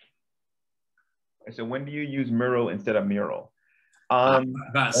 So when do you use Mural instead of Mural?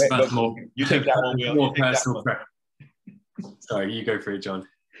 That's more. You take that one. More personal preference. Sorry, you go for it, John.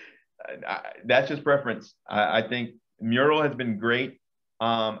 That's just preference. I think Mural has been great.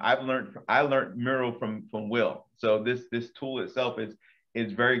 I learned Mural from Will. So this tool itself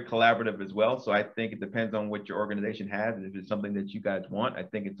is very collaborative as well. So I think it depends on what your organization has. If it's something that you guys want, I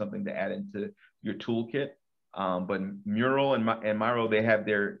think it's something to add into your toolkit. But Mural and Miro, they have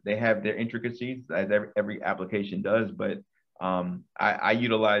their intricacies, as every application does. But I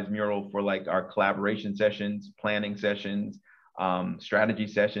utilize Mural for like our collaboration sessions, planning sessions, strategy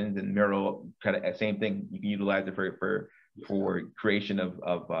sessions, and Miro kind of same thing. You can utilize it for creation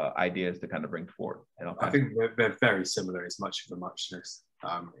of ideas to kind of bring forward. I think they're very similar. It's much of a muchness.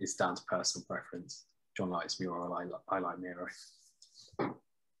 It's down to personal preference. John likes Miro, I like Miro.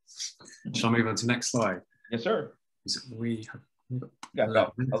 Shall I move on to the next slide? Yes, sir. We got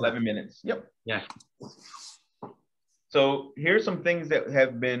about 11 minutes. Yep. Yeah. So here's some things that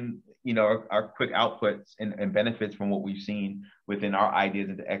have been, you know, our quick outputs and benefits from what we've seen within our ideas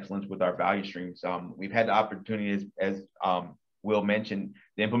into excellence with our value streams. We've had the opportunity, as Will mentioned,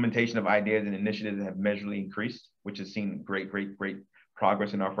 the implementation of ideas and initiatives have measurably increased, which has seen great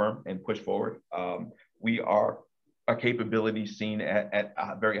progress in our firm and push forward. Our capabilities seen at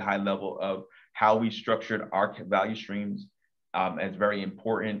a very high level of how we structured our value streams as very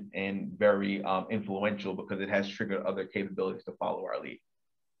important and very influential, because it has triggered other capabilities to follow our lead,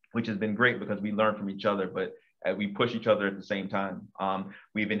 which has been great because we learn from each other, but we push each other at the same time.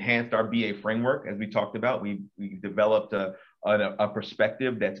 We've enhanced our BA framework, as we talked about. We've developed a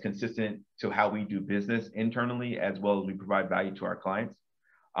perspective that's consistent to how we do business internally, as well as we provide value to our clients.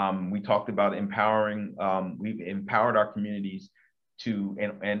 We talked about empowering, we've empowered our communities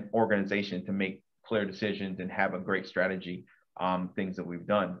and organization to make clear decisions and have a great strategy, things that we've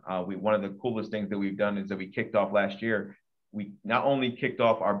done. One of the coolest things that we've done is that we kicked off last year. We not only kicked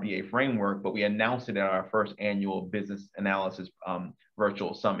off our BA framework, but we announced it at our first annual business analysis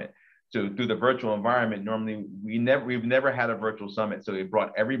virtual summit. So through the virtual environment, normally we've never had a virtual summit. So it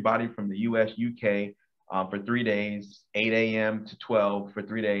brought everybody from the US, UK, for 3 days, 8 a.m. to 12 for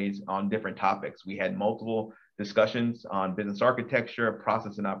 3 days on different topics. We had multiple discussions on business architecture,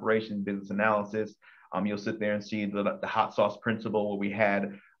 process and operation, business analysis. You'll sit there and see the hot sauce principle, where we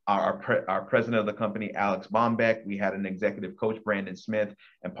had our president of the company, Alex Bombeck. We had an executive coach, Brandon Smith,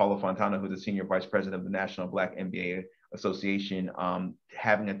 and Paula Fontana, who's the senior vice president of the National Black MBA Association,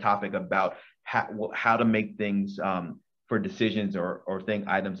 having a topic about how to make things for decisions or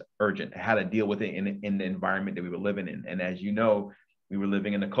items urgent, how to deal with it in the environment that we were living in. And as you know, we were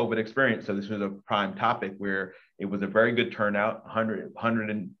living in a COVID experience. So this was a prime topic where it was a very good turnout.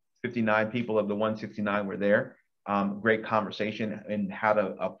 159 people of the 169 were there. Great conversation and how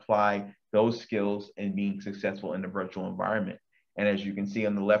to apply those skills in being successful in the virtual environment. And as you can see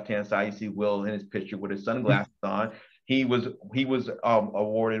on the left-hand side, you see Will in his picture with his sunglasses on. He was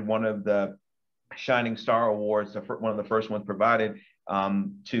awarded one of the Shining Star Awards, one of the first ones provided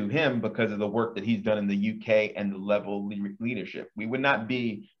to him because of the work that he's done in the UK and the level of leadership. We would not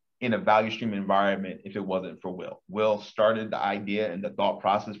be in a value stream environment if it wasn't for Will. Will started the idea and the thought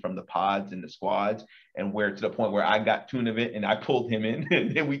process from the pods and the squads, and where to the point where I got tune of it and I pulled him in,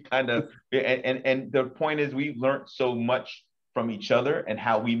 and then we kind of, and the point is we learned so much from each other and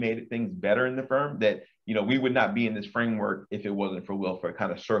how we made things better in the firm that, you know, we would not be in this framework if it wasn't for Will, for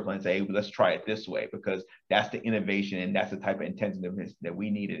kind of circling and say, hey, let's try it this way, because that's the innovation and that's the type of intentiveness that we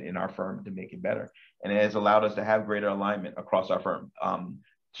needed in our firm to make it better. And it has allowed us to have greater alignment across our firm.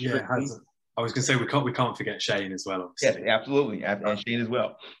 Yeah, I was going to say we can't forget Shane as well. Obviously. Yes, absolutely, and Shane as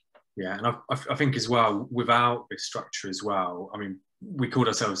well. Yeah, and I think as well, without this structure as well, I mean, we called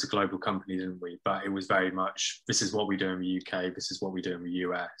ourselves a global company, didn't we? But it was very much, this is what we do in the UK, this is what we do in the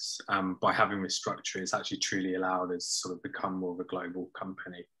US. By having this structure, it's actually truly allowed us to sort of become more of a global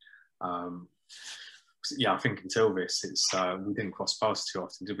company. Yeah, I think until this, it's we didn't cross paths too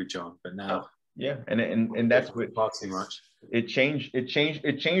often, did we, John? But now, yeah, and that's what far too much. It changed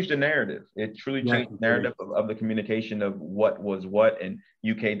the narrative. It truly changed the narrative of the communication of what was what, and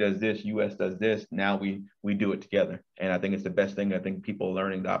UK does this, US does this. Now we do it together, and I think it's the best thing. I think people are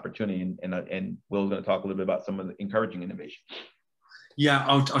learning the opportunity, and Will's going to talk a little bit about some of the encouraging innovation. Yeah,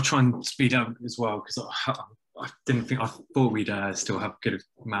 I'll try and speed up as well, because I thought we'd still have a good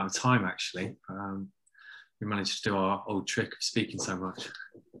amount of time actually. We managed to do our old trick of speaking so much.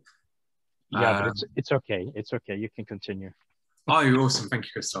 Yeah, but it's okay. It's okay. You can continue. Oh, you're awesome. Thank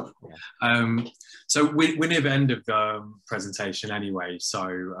you, Christoph. Yeah. So we're near the end of the presentation anyway.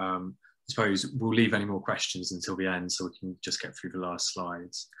 So I suppose we'll leave any more questions until the end so we can just get through the last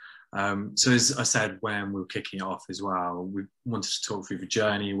slides. So as I said, when we were kicking it off as well, we wanted to talk through the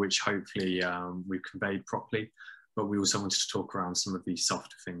journey, which hopefully we've conveyed properly. But we also wanted to talk around some of these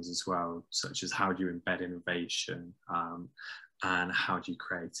softer things as well, such as how do you embed innovation, and how do you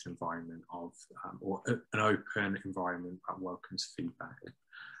create an environment of, or an open environment that welcomes feedback.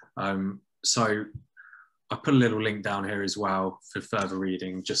 So I put a little link down here as well for further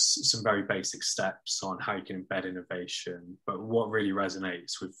reading, just some very basic steps on how you can embed innovation. But what really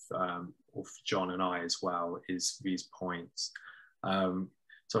resonates with John and I as well is these points.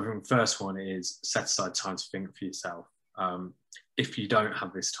 So I think the first one is set aside time to think for yourself. If you don't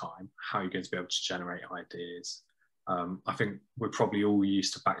have this time, how are you going to be able to generate ideas? I think we're probably all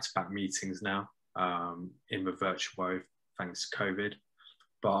used to back-to-back meetings now in the virtual way, thanks to COVID.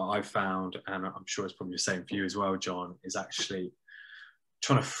 But I've found, and I'm sure it's probably the same for you as well, John, is actually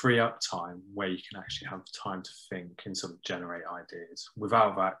trying to free up time where you can actually have time to think and sort of generate ideas.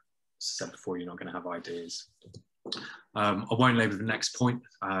 Without that, as I said before, you're not going to have ideas. I won't labour the next point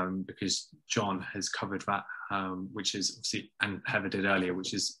because John has covered that, which is obviously, and Heather did earlier,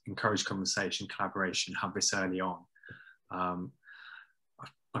 which is encourage conversation, collaboration, have this early on.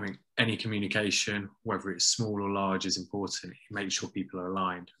 I mean, any communication, whether it's small or large, is important. Make sure people are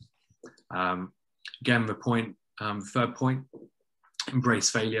aligned. Again, the third point, embrace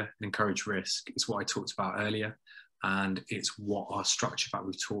failure and encourage risk. It's what I talked about earlier, and it's what our structure that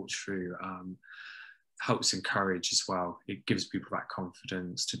we've talked through helps encourage as well. It gives people that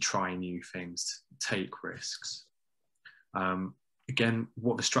confidence to try new things, take risks. Again,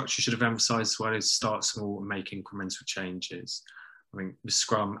 what the structure should have emphasised as well is start small and make incremental changes. I mean, the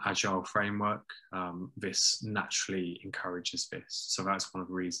Scrum Agile framework, this naturally encourages this. So that's one of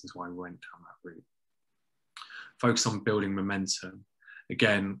the reasons why we went down that route. Focus on building momentum.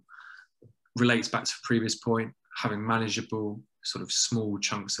 Again, relates back to the previous point, having manageable sort of small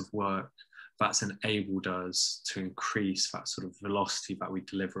chunks of work that's enabled us to increase that sort of velocity that we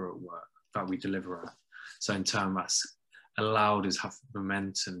deliver at work, that we deliver at. So in turn, that's allowed us to have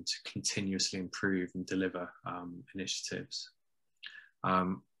momentum to continuously improve and deliver initiatives.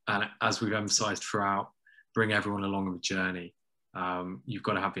 And as we've emphasised throughout, bring everyone along on the journey. You've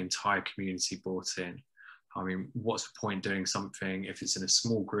got to have the entire community brought in. I mean, what's the point doing something if it's in a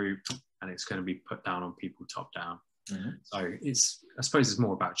small group and it's going to be put down on people top down? Mm-hmm. So I suppose it's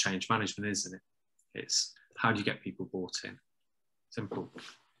more about change management, isn't it? It's how do you get people brought in? Simple.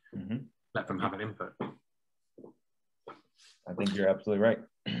 Mm-hmm. Let them have an input. I think you're absolutely right.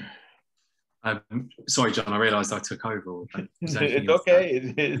 Sorry, John, I realised I took over. It's okay.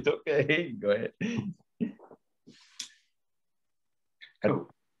 It's okay. Go ahead.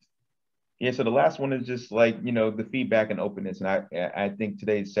 Cool. Yeah, so the last one is just like, you know, the feedback and openness. And I think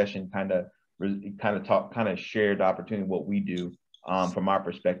today's session kind of shared the opportunity of what we do from our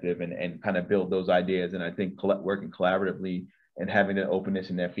perspective and kind of build those ideas. And I think working collaboratively and having that openness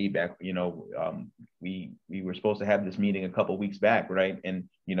and that feedback, you know, we were supposed to have this meeting a couple of weeks back, right? And,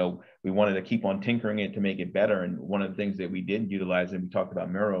 you know, we wanted to keep on tinkering it to make it better. And one of the things that we did utilize, and we talked about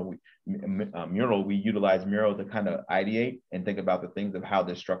Mural, we utilized Mural to kind of ideate and think about the things of how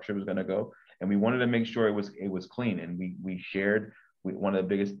this structure was going to go. And we wanted to make sure it was clean. And we shared, one of the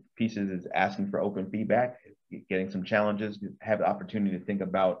biggest pieces is asking for open feedback, getting some challenges, have the opportunity to think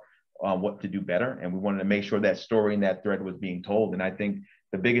about what to do better. And we wanted to make sure that story and that thread was being told. And I think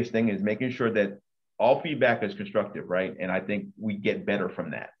the biggest thing is making sure that all feedback is constructive, right? And I think we get better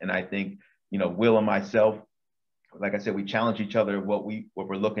from that. And I think, you know, Will and myself, like I said, we challenge each other what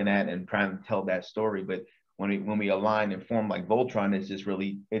we're looking at and trying to tell that story. But when we align and form like Voltron, it's just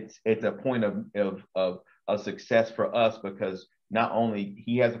really, it's a point of success for us, because not only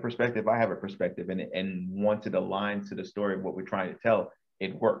he has a perspective, I have a perspective, and once it aligns to the story of what we're trying to tell,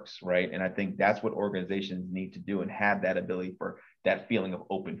 it works, right? And I think that's what organizations need to do, and have that ability for that feeling of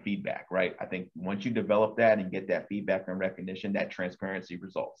open feedback, right? I think once you develop that and get that feedback and recognition, that transparency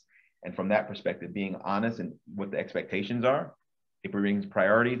results. And from that perspective, being honest and what the expectations are, it brings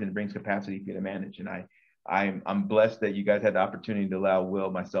priorities and brings capacity for you to manage. And I'm blessed that you guys had the opportunity to allow Will,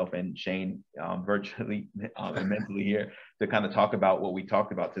 myself, and Shane virtually and mentally here to kind of talk about what we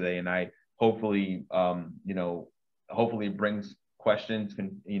talked about today. And I hopefully, hopefully it brings questions,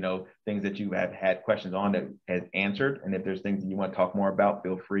 things that you have had questions on that has answered. And if there's things that you want to talk more about,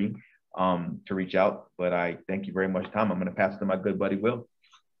 feel free to reach out. But I thank you very much, Tom. I'm going to pass it to my good buddy, Will.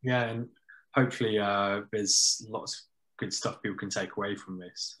 Yeah, and hopefully there's lots of good stuff people can take away from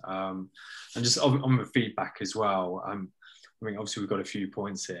this. And just on the feedback as well, I mean, obviously we've got a few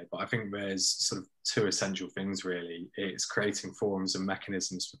points here, but I think there's sort of two essential things really. It's creating forums and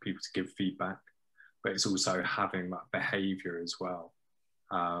mechanisms for people to give feedback, but it's also having that behavior as well.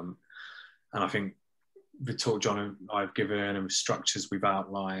 And I think the talk John and I've given and the structures we've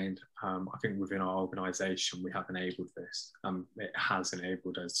outlined, I think within our organisation we have enabled this. It has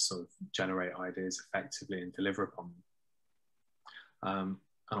enabled us to sort of generate ideas effectively and deliver upon them.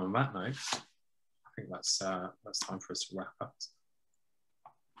 And on that note, I think that's time for us to wrap up.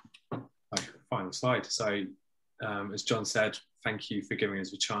 Okay, final slide. So as John said, thank you for giving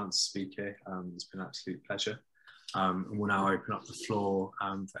us a chance to speak here. It's been an absolute pleasure. And we'll now open up the floor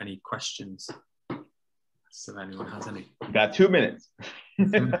for any questions. So if anyone has any. You got 2 minutes.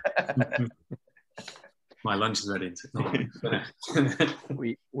 My lunch is ready.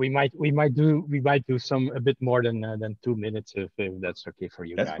 we might do some a bit more than 2 minutes if that's okay for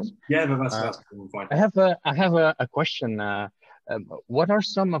you guys. Cool. Yeah, but that's cool. I have a question. What are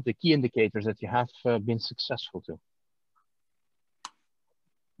some of the key indicators that you have been successful to?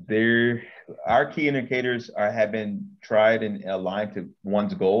 Our key indicators have been tried and aligned to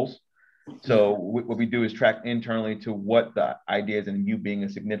one's goals. So what we do is track internally to what the idea is, and you being a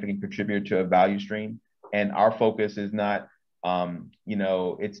significant contributor to a value stream. And our focus is not,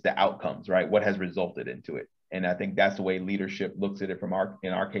 it's the outcomes, right? What has resulted into it. And I think that's the way leadership looks at it from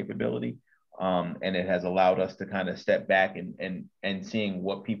our capability. And it has allowed us to kind of step back and seeing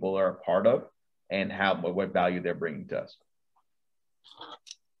what people are a part of and what value they're bringing to us.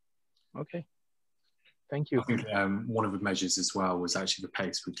 Okay, thank you. I think one of the measures as well was actually the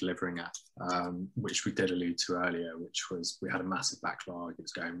pace we're delivering at, which we did allude to earlier, which was we had a massive backlog. It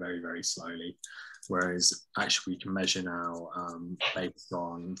was going very, very slowly. Whereas actually we can measure now based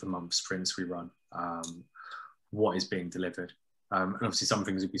on the month sprints we run, what is being delivered. And obviously some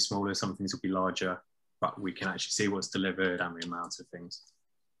things will be smaller, some things will be larger, but we can actually see what's delivered and the amount of things.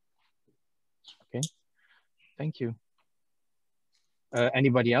 Okay, thank you.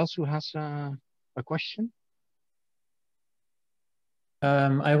 Anybody else who has a question?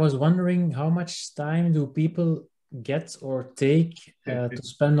 I was wondering how much time do people get or take to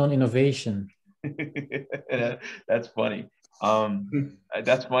spend on innovation? That's funny.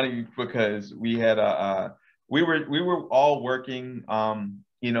 That's funny because we had we were all working.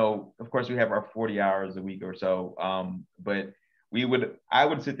 Of course, we have our 40 hours a week or so, but I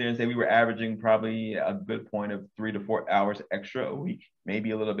would sit there and say we were averaging probably a good point of 3 to 4 hours extra a week,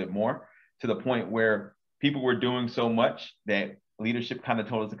 maybe a little bit more, to the point where people were doing so much that leadership kind of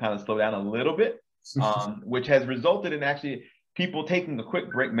told us to kind of slow down a little bit, which has resulted in actually people taking a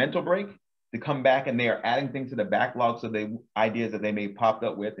quick mental break to come back, and they are adding things to the backlog. So ideas that they may popped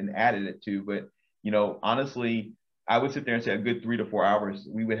up with and added it to. But, honestly, I would sit there and say a good 3 to 4 hours.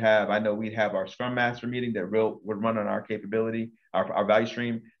 We'd have our Scrum Master meeting that would run on our capability, our value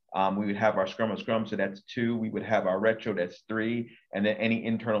stream. We would have our Scrum of Scrum, so that's 2. We would have our retro, that's 3. And then any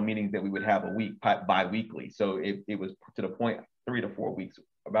internal meetings that we would have a week, bi-weekly. So it was to the point 3 to 4 weeks.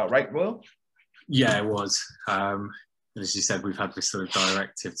 About right, Will? Yeah, it was. As you said, we've had this sort of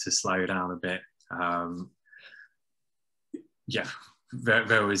directive to slow down a bit.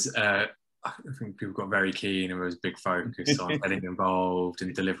 There was... I think people got very keen and there was a big focus on getting involved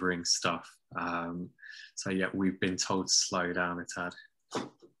and delivering stuff. So yeah, we've been told to slow down a tad.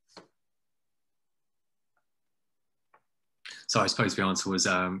 So I suppose the answer was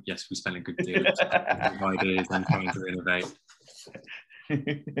yes, we spent a good deal of time with ideas and trying to innovate.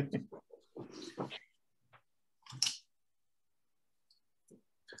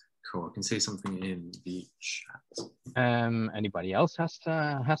 Cool. I can see something in the chat. Anybody else has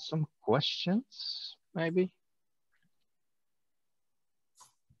some questions, maybe?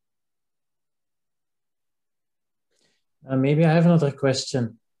 Maybe I have another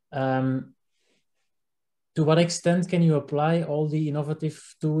question. To what extent can you apply all the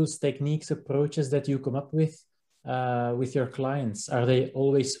innovative tools, techniques, approaches that you come up with your clients? Are they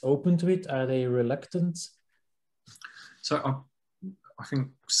always open to it? Are they reluctant? So I think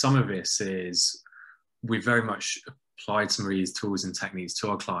some of this is we very much applied some of these tools and techniques to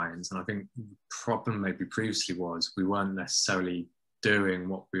our clients. And I think the problem maybe previously was we weren't necessarily doing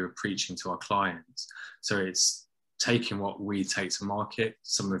what we were preaching to our clients. So it's taking what we take to market,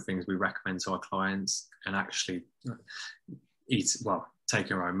 some of the things we recommend to our clients, and actually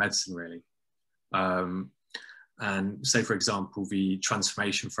taking our own medicine really. And say, for example, the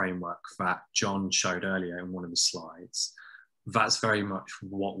transformation framework that John showed earlier in one of the slides, that's very much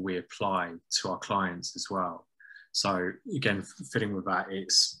what we apply to our clients as well. So again, fitting with that,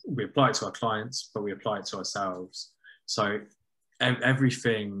 we apply it to our clients, but we apply it to ourselves. So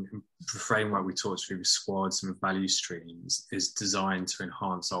everything, the framework we talked through, the squads and the value streams, is designed to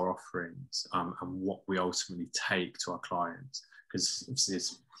enhance our offerings and what we ultimately take to our clients. Because obviously,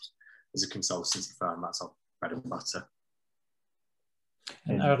 as a consultancy firm, that's our bread and butter.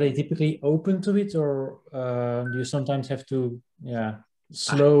 And are they typically open to it, or do you sometimes have to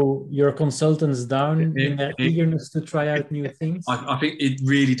slow your consultants down in their eagerness to try out new things? I think it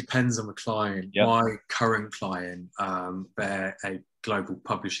really depends on the client. Yep. My current client, they're a global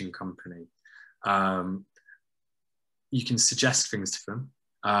publishing company. You can suggest things to them.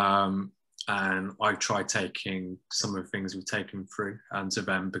 And I've tried taking some of the things we've taken through to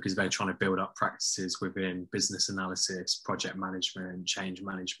them because they're trying to build up practices within business analysis, project management, change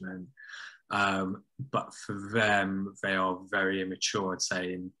management. But for them, they are very immature, I'd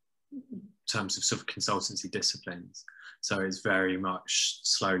say, in terms of sort of consultancy disciplines. So it's very much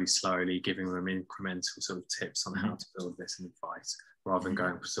slowly giving them incremental sort of tips on how to build this and advice, rather than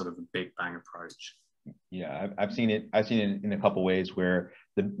going for sort of a big bang approach. Yeah, I've seen it in a couple ways where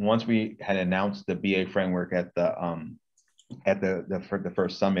once we had announced the BA framework at the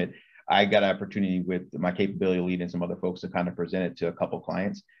first summit, I got an opportunity with my capability lead and some other folks to kind of present it to a couple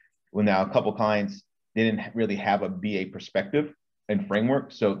clients. Well, now a couple clients didn't really have a BA perspective and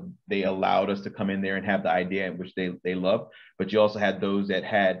framework, so they allowed us to come in there and have the idea, which they love. But you also had those that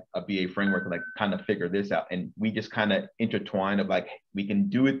had a BA framework, like kind of figure this out, and we just kind of intertwined of like, we can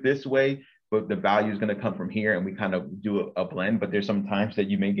do it this way, but the value is going to come from here, and we kind of do a blend. But there's some times that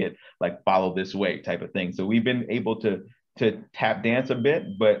you may get like follow this way type of thing. So we've been able to tap dance a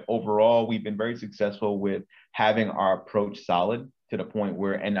bit, but overall we've been very successful with having our approach solid to the point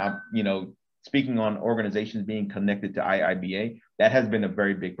where, and I'm, you know, speaking on organizations being connected to IIBA, that has been a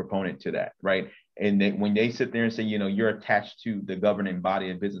very big proponent to that, right? And when they sit there and say, you know, you're attached to the governing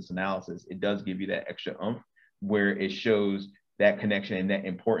body of business analysis, it does give you that extra oomph where it shows that connection and that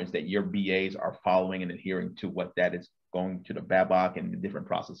importance that your BAs are following and adhering to what that is going to the BABOK and the different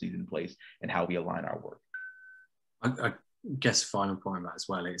processes in place and how we align our work. I guess final point on that as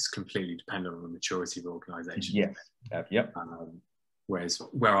well, it's completely dependent on the maturity of organization. Yes. Yep. Whereas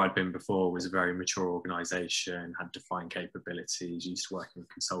where I'd been before was a very mature organization, had defined capabilities, used to working with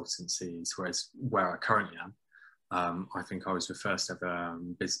consultancies, whereas where I currently am, I think I was the first ever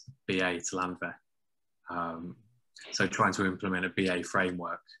BA to land there. So trying to implement a BA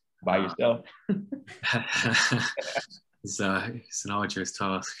framework by yourself. It's an arduous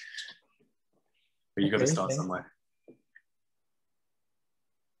task, but you've got to start somewhere.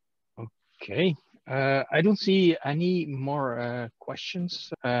 Okay. I don't see any more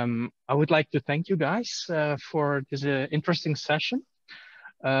questions. I would like to thank you guys for this interesting session.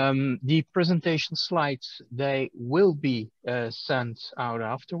 The presentation slides, they will be sent out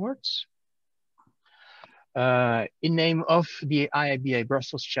afterwards. In name of the IIBA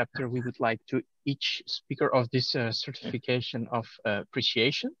Brussels chapter, we would like to each speaker of this certification of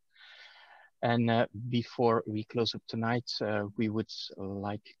appreciation. And before we close up tonight, we would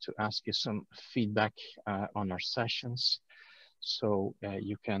like to ask you some feedback on our sessions. So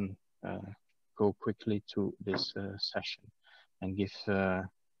you can go quickly to this session and give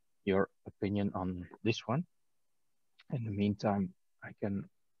your opinion on this one. In the meantime, I can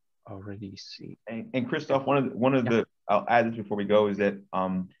already see. And Christoph, one of the, I'll add this before we go, is that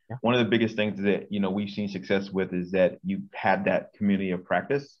one of the biggest things that, you know, we've seen success with is that you have that community of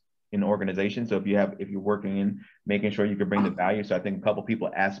practice in organizations. So if you're working in making sure you can bring the value. So I think a couple of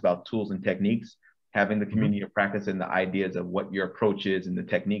people asked about tools and techniques, having the community of practice and the ideas of what your approach is and the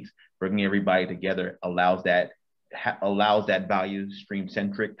techniques, bringing everybody together allows that value stream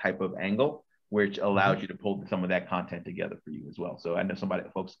centric type of angle, which allows you to pull some of that content together for you as well. So I know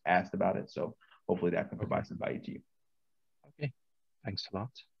folks asked about it. So hopefully that can provide some value to you. Okay, thanks a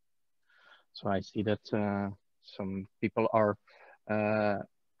lot. So I see that some people are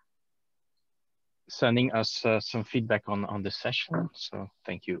sending us some feedback on the session. So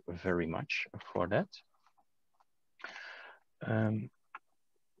thank you very much for that.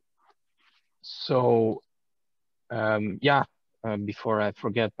 Before I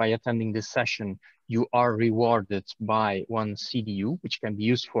forget, by attending this session, you are rewarded by 1 CDU, which can be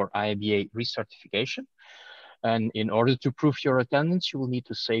used for IIBA recertification. And in order to prove your attendance, you will need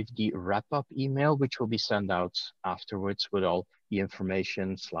to save the wrap-up email, which will be sent out afterwards with all the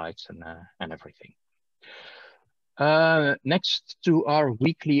information, slides, and everything. Next to our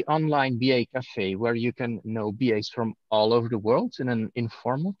weekly online BA Cafe, where you can know BAs from all over the world in an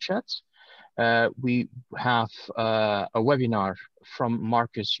informal chat, we have a webinar from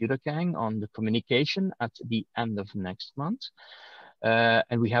Marcus Judekang on the communication at the end of next month.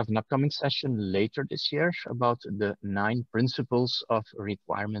 And we have an upcoming session later this year about the 9 principles of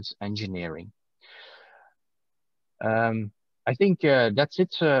requirements engineering. I think that's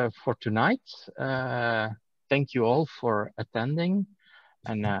it for tonight. Thank you all for attending,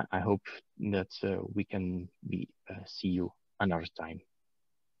 and I hope that we can see you another time.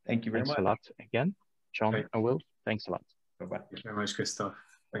 Thank you very much. Thanks a lot again, John and Will. Thanks a lot. Bye-bye. Thank you very much, Christoph.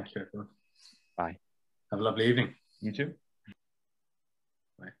 Thank you, everyone. Bye. Have a lovely evening. You too.